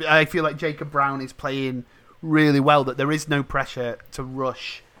I feel like Jacob Brown is playing really well, that there is no pressure to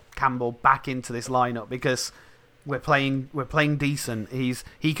rush Campbell back into this lineup because we're playing decent.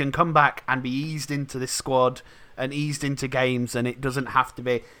 He can come back and be eased into this squad and eased into games, and it doesn't have to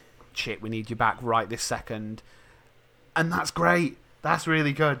be, shit, we need you back right this second. And that's great. That's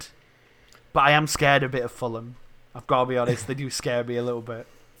really good. But I am scared a bit of Fulham. I've got to be honest, they do scare me a little bit.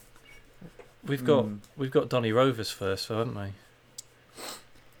 We've got Donny Rovers first, though, haven't we?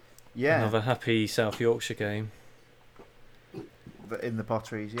 Yeah. Another happy South Yorkshire game. In the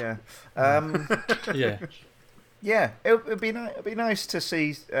Potteries, yeah. Yeah. Yeah, it'd be nice to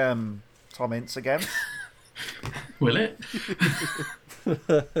see Tom Ince again. Will it?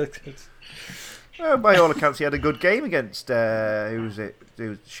 Well, by all accounts, he had a good game against who was it? It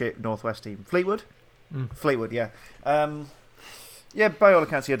was shit Northwest team, Fleetwood. Fleetwood, yeah. Yeah, by all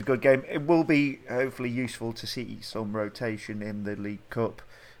accounts, he had a good game. It will be hopefully useful to see some rotation in the League Cup,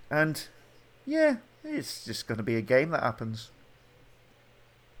 and yeah, it's just going to be a game that happens.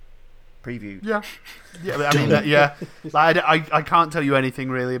 Preview. Yeah. I mean, yeah. I can't tell you anything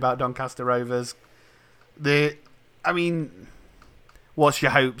really about Doncaster Rovers. What's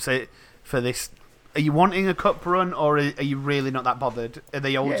your hopes for this? Are you wanting a cup run, or are you really not that bothered? Are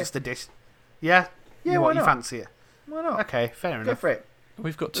they all just a dish? Yeah? Yeah, why not? You fancy it? Why not? Okay, fair enough. Go for it.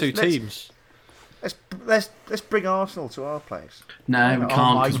 We've got two teams. Let's bring Arsenal to our place. No, we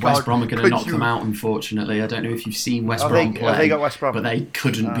can't, because West Brom are going to knock them out, unfortunately. I don't know if you've seen West Brom play, they got West Brom? But they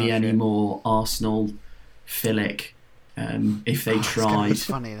couldn't be any more Arsenal-philic if they tried. It's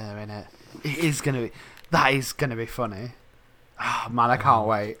funny there, isn't it? It is going to be. That is going to be funny. Oh, man, I can't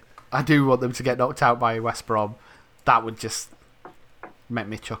wait. I do want them to get knocked out by West Brom. That would just make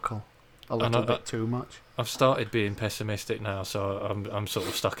me chuckle a little bit too much. I've started being pessimistic now, so I'm sort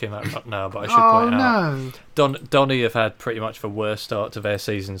of stuck in that rut now. But I should point out, Donny have had pretty much the worst start to their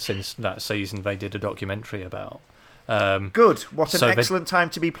season since that season they did a documentary about. Good. What an excellent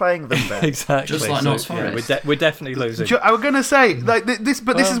time to be playing them there. Exactly. Just like Notts Forest. Yeah, we're definitely losing. I was going to say this,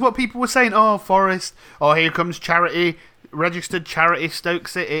 but this is what people were saying. Oh, Forest. Oh, here comes charity. Registered charity, Stoke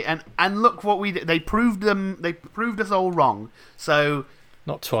City, and look what we did. They proved us all wrong. So.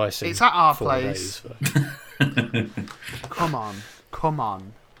 Not twice. It's at our 4 place. Days, Come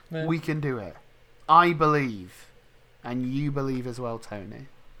on. Yeah. We can do it. I believe, and you believe as well, Tony.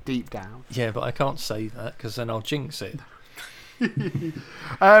 Deep down. Yeah, but I can't say that because then I'll jinx it.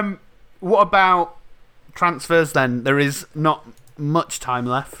 What about transfers then? There is not much time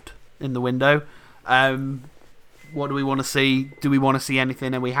left in the window. What do we want to see? Do we want to see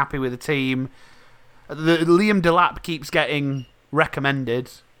anything? Are we happy with the team? Liam Delap keeps getting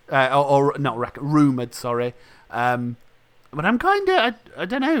recommended, or not rumoured, sorry. But I'm kind of, I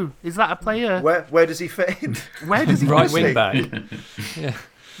don't know. Is that a player? Where does he fit in? Where does he right wing back? Yeah.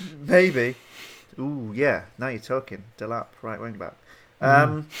 Maybe. Ooh, yeah. Now you're talking. Delap, right wing back.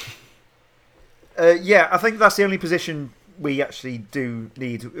 Yeah, I think that's the only position we actually do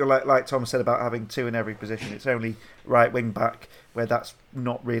need. Like Tom said about having two in every position. It's only right wing back where that's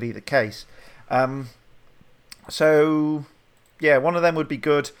not really the case. So, yeah, one of them would be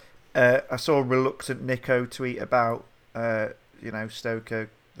good. I saw a reluctant Nico tweet about, Stoker,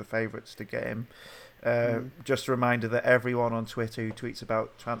 the favourites to get him. Just a reminder that everyone on Twitter who tweets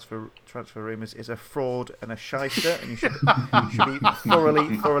about transfer rumours is a fraud and a shyster, and you should be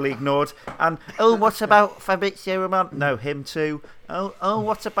thoroughly ignored. And what about Fabrizio Romano? No, him too.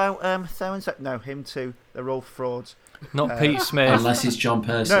 What about so and so? No, him too. They're all frauds. Not Pete Smith, unless it's John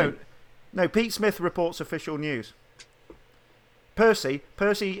Percy. No. Pete Smith reports official news. Percy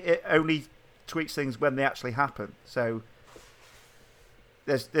only tweets things when they actually happen. So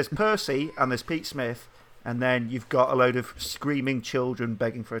there's Percy and there's Pete Smith, and then you've got a load of screaming children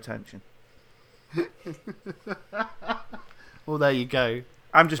begging for attention. Well, there you go.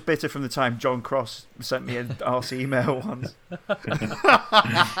 I'm just bitter from the time John Cross sent me an arse email once.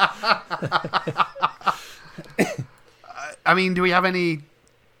 I mean, do we have any?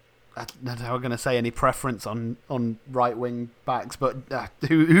 I don't know, I'm going to say any preference on right wing backs, but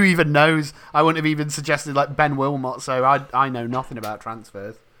who even knows? I wouldn't have even suggested like Ben Wilmot, so I know nothing about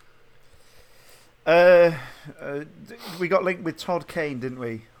transfers. We got linked with Todd Kane, didn't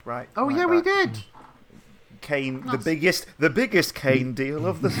we? Right. Oh right yeah, back. we did. Kane, the biggest Kane deal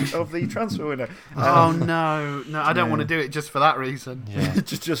of the transfer window. Oh no, I don't want to do it just for that reason. Yeah.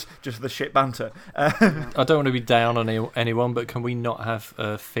 just the shit banter. I don't want to be down on anyone, but can we not have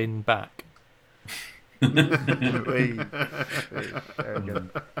Finn back? Very good.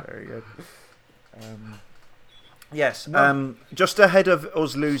 Very good. Yes. Just ahead of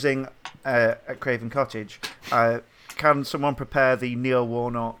us losing at Craven Cottage, can someone prepare the Neil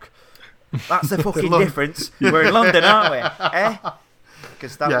Warnock? That's the fucking difference. We're in London, aren't we?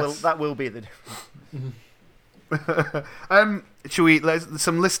 Because that will be the difference. Shall we?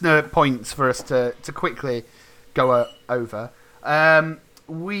 Some listener points for us to quickly go over.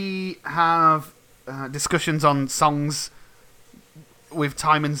 We have discussions on songs with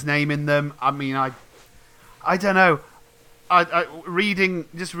Timon's name in them. I mean, I don't know.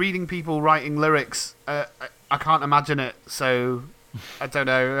 Reading people writing lyrics, I can't imagine it. So I don't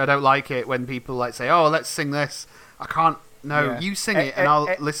know. I don't like it when people like say, "Oh, let's sing this." I can't. No, Yeah. you sing it and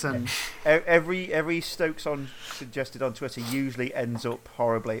I'll listen. Every Stoke song suggested on Twitter usually ends up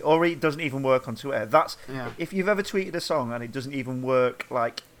horribly, or it doesn't even work on Twitter. If you've ever tweeted a song and it doesn't even work,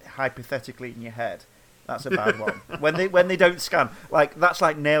 like hypothetically in your head, that's a bad one. When they don't scan, like that's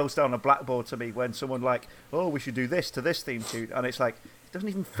like nails down a blackboard to me. When someone like, "Oh, we should do this to this theme tune," and it's like it doesn't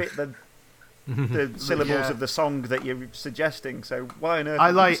even fit the syllables of the song that you're suggesting. So why on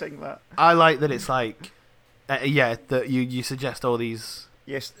earth would you sing that? I like that it's like, that you suggest all these.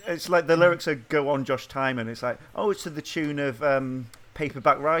 Yes, it's like the lyrics are "Go on, Josh Timon." It's like, oh, it's to the tune of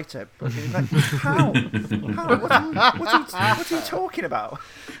 "Paperback Writer." But it's like, how? What are you talking about?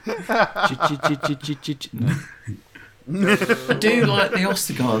 I do like the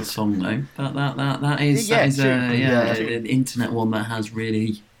Ostergaard song though. That is an internet one that has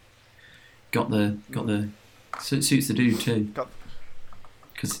really got the suits the dude too.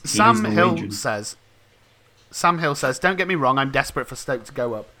 Because Sam Hill says, "Don't get me wrong, I'm desperate for Stoke to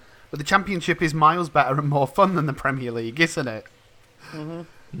go up, but the Championship is miles better and more fun than the Premier League, isn't it?"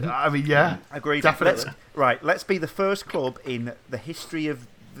 Mm-hmm. I mean, yeah, agreed. Definitely. Let's be the first club in the history of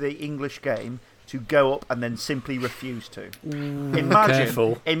the English game to go up and then simply refuse to. Imagine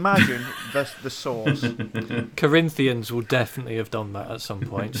the source. Corinthians will definitely have done that at some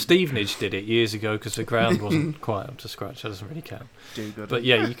point. Stevenage did it years ago because the ground wasn't quite up to scratch. That doesn't really count. Do good. But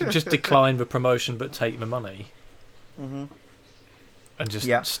yeah, you can just decline the promotion but take the money. Mm-hmm. And just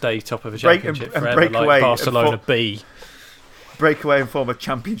stay top of a championship forever, break like away Barcelona B. Break away and form a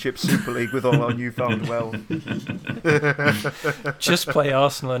Championship Super League with all our newfound wealth. Just play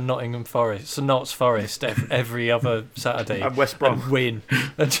Arsenal and Nottingham Forest, Notts Forest every other Saturday, and West Brom, and win.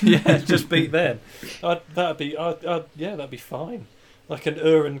 And, just beat them. That'd be fine. Like an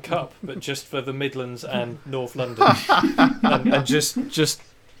Uran Cup, but just for the Midlands and North London, and just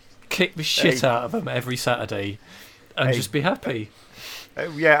kick the shit out of them every Saturday, and just be happy.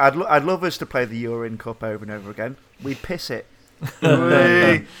 I'd love us to play the Uran Cup over and over again. We'd piss it.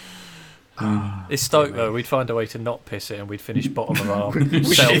 It's Stoke though. We'd find a way to not piss it, and we'd finish bottom of our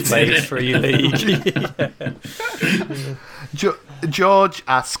self-made free league. George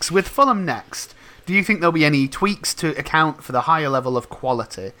asks, with Fulham next, do you think there'll be any tweaks to account for the higher level of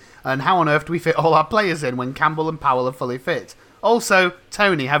quality? And how on earth do we fit all our players in when Campbell and Powell are fully fit? Also,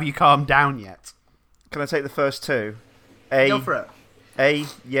 Tony, have you calmed down yet? Can I take the first two? Go for it. A,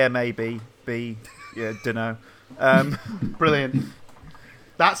 yeah, maybe. B, yeah, dunno. Brilliant.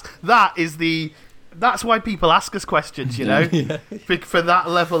 That's why people ask us questions, you know, for that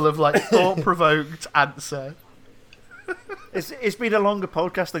level of like thought-provoked answer. It's been a longer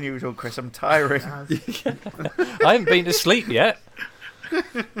podcast than usual, Chris. I'm tiring. I haven't been to sleep yet.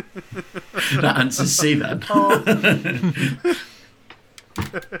 That answers C then.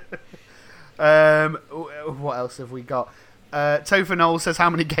 What else have we got? Topher Knoll says, how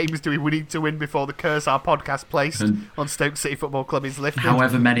many games do we need to win before the curse our podcast placed on Stoke City Football Club is lifted?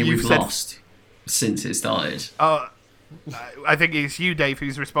 However many we've lost since it started. I think it's you, Dave,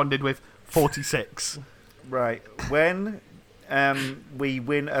 who's responded with 46. Right. When we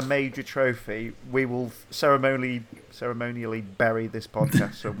win a major trophy, we will ceremonially bury this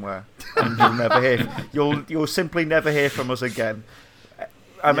podcast somewhere, and you'll simply never hear from us again.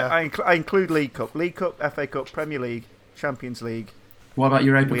 I include League Cup, FA Cup, Premier League, Champions League, What about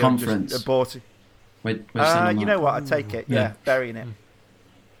Europa We are Conference? just aborting. Wait, wait, You know what? I take it. Yeah, burying it.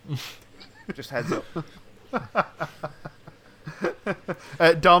 Just heads up.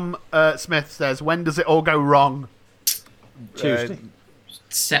 Dom Smith says, when does it all go wrong? Tuesday.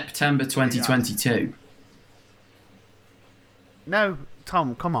 September 2022. No,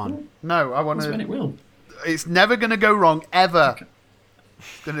 Tom, come on. No, I want That's when to... it will. It's never going to go wrong, ever. Okay.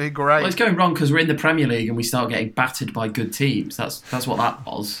 It's going to be great. Well, it's going wrong because we're in the Premier League and we start getting battered by good teams. That's what that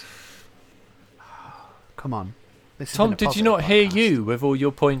was. Come on. This has Tom, been a did you positive not hear podcast. you with all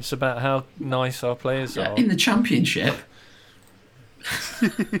your points about how nice our players Yeah, are? in the Championship.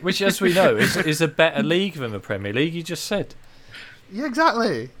 Which, as we know, is a better league than the Premier League, you just said. Yeah,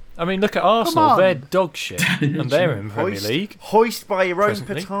 exactly. I mean, look at Arsenal. on. They're dog shit, and they're in Premier League. Hoist by your own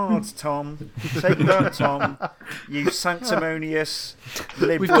Presently. petards, Tom. Take that, Tom. You sanctimonious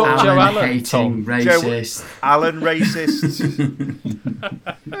liberal. We've got Joe Allen, hating Tom. racist. Alan racist.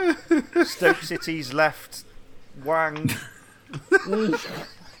 Stoke City's left wang.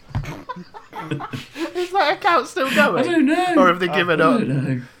 Is that account still going? I don't know. Or have they given I up?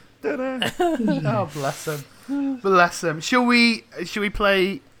 don't know. Oh, bless them. Bless them. Shall we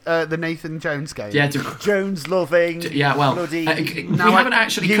play the Nathan Jones game? Yeah, Jones loving. yeah. Well, bloody. we haven't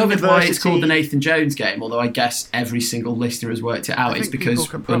actually covered why it's called the Nathan Jones game. Although I guess every single listener has worked it out. I It's think because people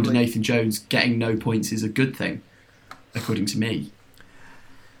can probably- under Nathan Jones, getting no points is a good thing, according to me.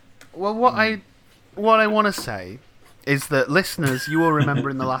 Well, what I want to say is that listeners, you will remember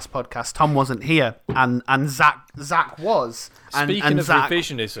in the last podcast, Tom wasn't here, and Zach was. Speaking and of Zach,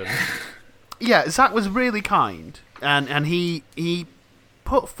 revisionism, yeah, Zach was really kind, and he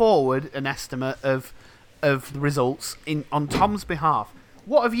put forward an estimate of the results on Tom's behalf.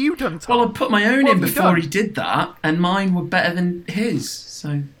 What have you done, Tom? Well, I put my own What in have you before done? he did that, and mine were better than his.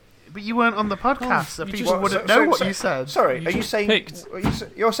 So But you weren't on the podcast, so you people just- wouldn't know what you said. Sorry, are you saying picked.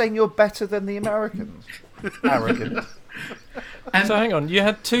 you're saying you're better than the Americans? Arrogant. so hang on, you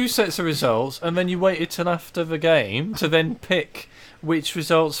had two sets of results, and then you waited till after the game to then pick which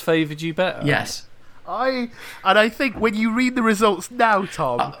results favoured you better. yes, I think when you read the results now,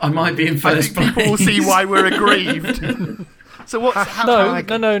 Tom, I might be in I first think people will place. see why we're aggrieved. So what's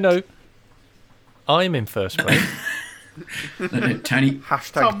No. I'm in first place. No, Tony,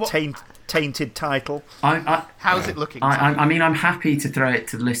 Hashtag Tom, what- tainted title. how's it looking? I mean, I'm happy to throw it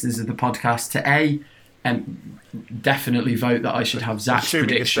to the listeners of the podcast to definitely vote that I should have Zach's Assuming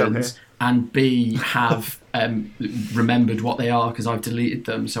you're still predictions, and B, have remembered what they are because I've deleted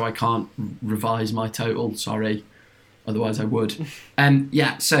them, so I can't revise my total. Sorry, otherwise I would.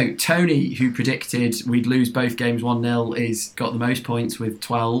 Yeah. So Tony, who predicted we'd lose both games 1-0, is got the most points with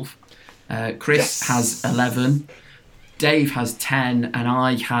 12. Chris has 11. Dave has 10, and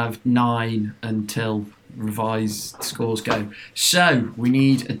I have 9 until revised scores go. So we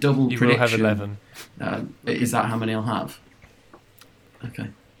need a double You will prediction. have 11. Is that how many I'll have? Okay,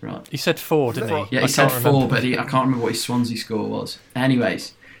 right. He said 4, didn't he? Yeah, I he said can't 4, remember. but I can't remember what his Swansea score was.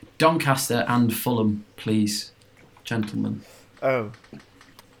 Anyways, Doncaster and Fulham, please, gentlemen. Oh.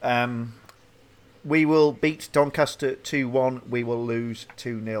 We will beat Doncaster 2-1. We will lose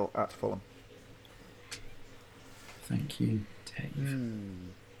 2-0 at Fulham. Thank you, Dave.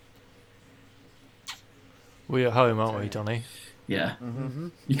 We're at home, aren't we, Donny? Yeah. Mm-hmm.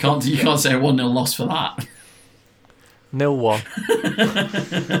 You can't say a 1-0 loss for that. 0-1.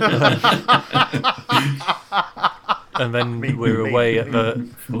 And then we're away at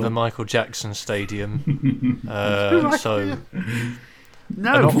the Michael Jackson Stadium. So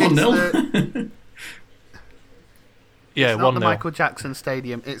No, not it's 1-0. yeah, it's not the 1-0. Michael Jackson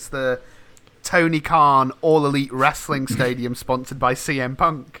Stadium. It's the Tony Khan All Elite Wrestling Stadium, sponsored by CM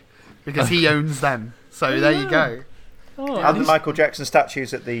Punk, because he owns them. So there you go. Oh, And the Michael Jackson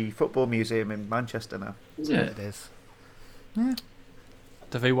statues at the Football Museum in Manchester now. Is it? It is. do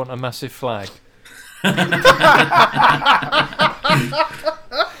they want a massive flag?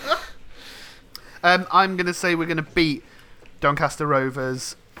 I'm going to say we're going to beat Doncaster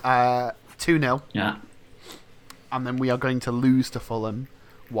Rovers 2-0, Yeah. and then we are going to lose to Fulham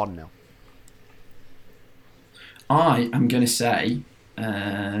 1-0. I am going to say... what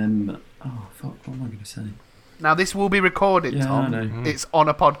am I going to say? Now, this will be recorded, Yeah, Tom. I know. It's on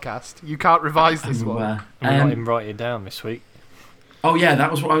a podcast. You can't revise this I'm one. aware. We're not even writing it down this week. Oh yeah, that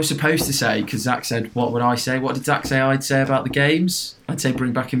was what I was supposed to say because Zach said, "What would I say?" What did Zach say? I'd say about the games. I'd say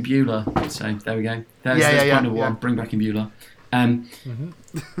bring back in Beulah. So there we go. There's point of one. Bring back in Beulah.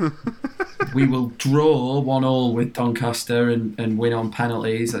 We will draw 1-1 with Doncaster and win on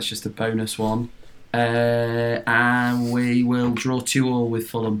penalties. That's just a bonus one. And we will draw 2-2 with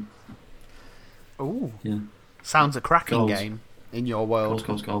Fulham. Ooh. Yeah. Sounds a cracking Goals. game. in your world.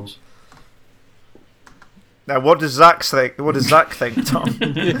 Goals. Now, what does Zach think? What does Zach think, Tom?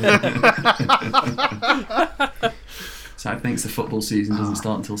 Zach thinks the football season doesn't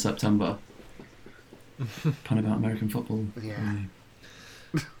start until September. Pun about American football. Yeah.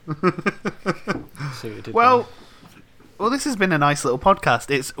 See what you did Well, this has been a nice little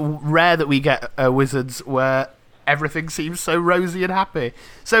podcast. It's rare that we get Wizards where everything seems so rosy and happy.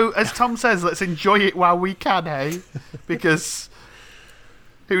 So, as Tom says, let's enjoy it while we can, hey? Because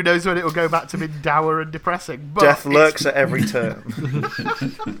who knows when it will go back to being dour and depressing. But Death lurks at every turn.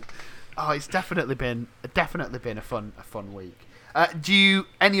 it's definitely been a fun week. Do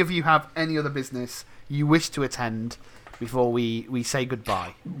any of you have any other business you wish to attend before we say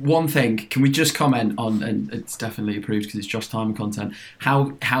goodbye? One thing, can we just comment on, and it's definitely approved because it's Josh Time content,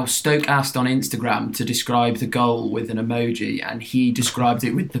 how Stoke asked on Instagram to describe the goal with an emoji, and he described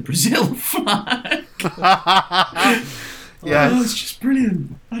it with the Brazil flag. Yes. Oh, it's just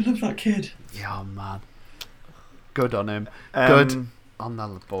brilliant. I love that kid. Yeah, man. Good on him. Good on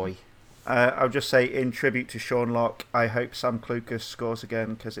the boy. I'll just say, in tribute to Sean Locke, I hope Sam Clucas scores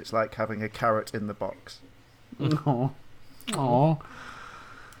again because it's like having a carrot in the box. Aww.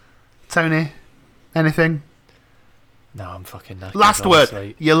 Tony, anything? No, I'm fucking knackered. Last honestly.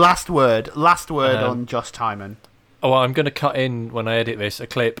 word. Your last word. Last word on Josh Timon. Oh, I'm going to cut in when I edit this a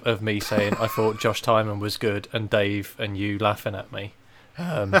clip of me saying I thought Josh Timon was good and Dave and you laughing at me.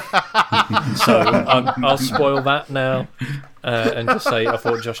 So I'll spoil that now and just say I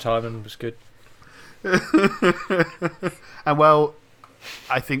thought Josh Timon was good. And well,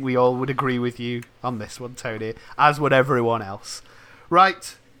 I think we all would agree with you on this one, Tony, as would everyone else.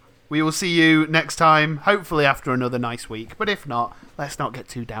 Right, we will see you next time, hopefully after another nice week. But if not, let's not get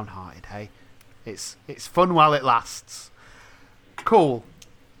too downhearted, hey? It's fun while it lasts. Cool.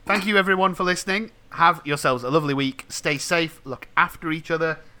 Thank you everyone for listening. Have yourselves a lovely week. Stay safe, look after each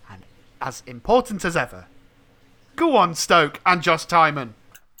other, and as important as ever, go on Stoke and Josh Timon.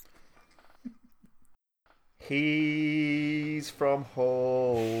 He's from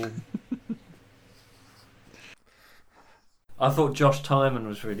home. I thought Josh Timon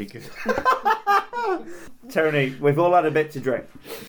was really good. Tony, we've all had a bit to drink.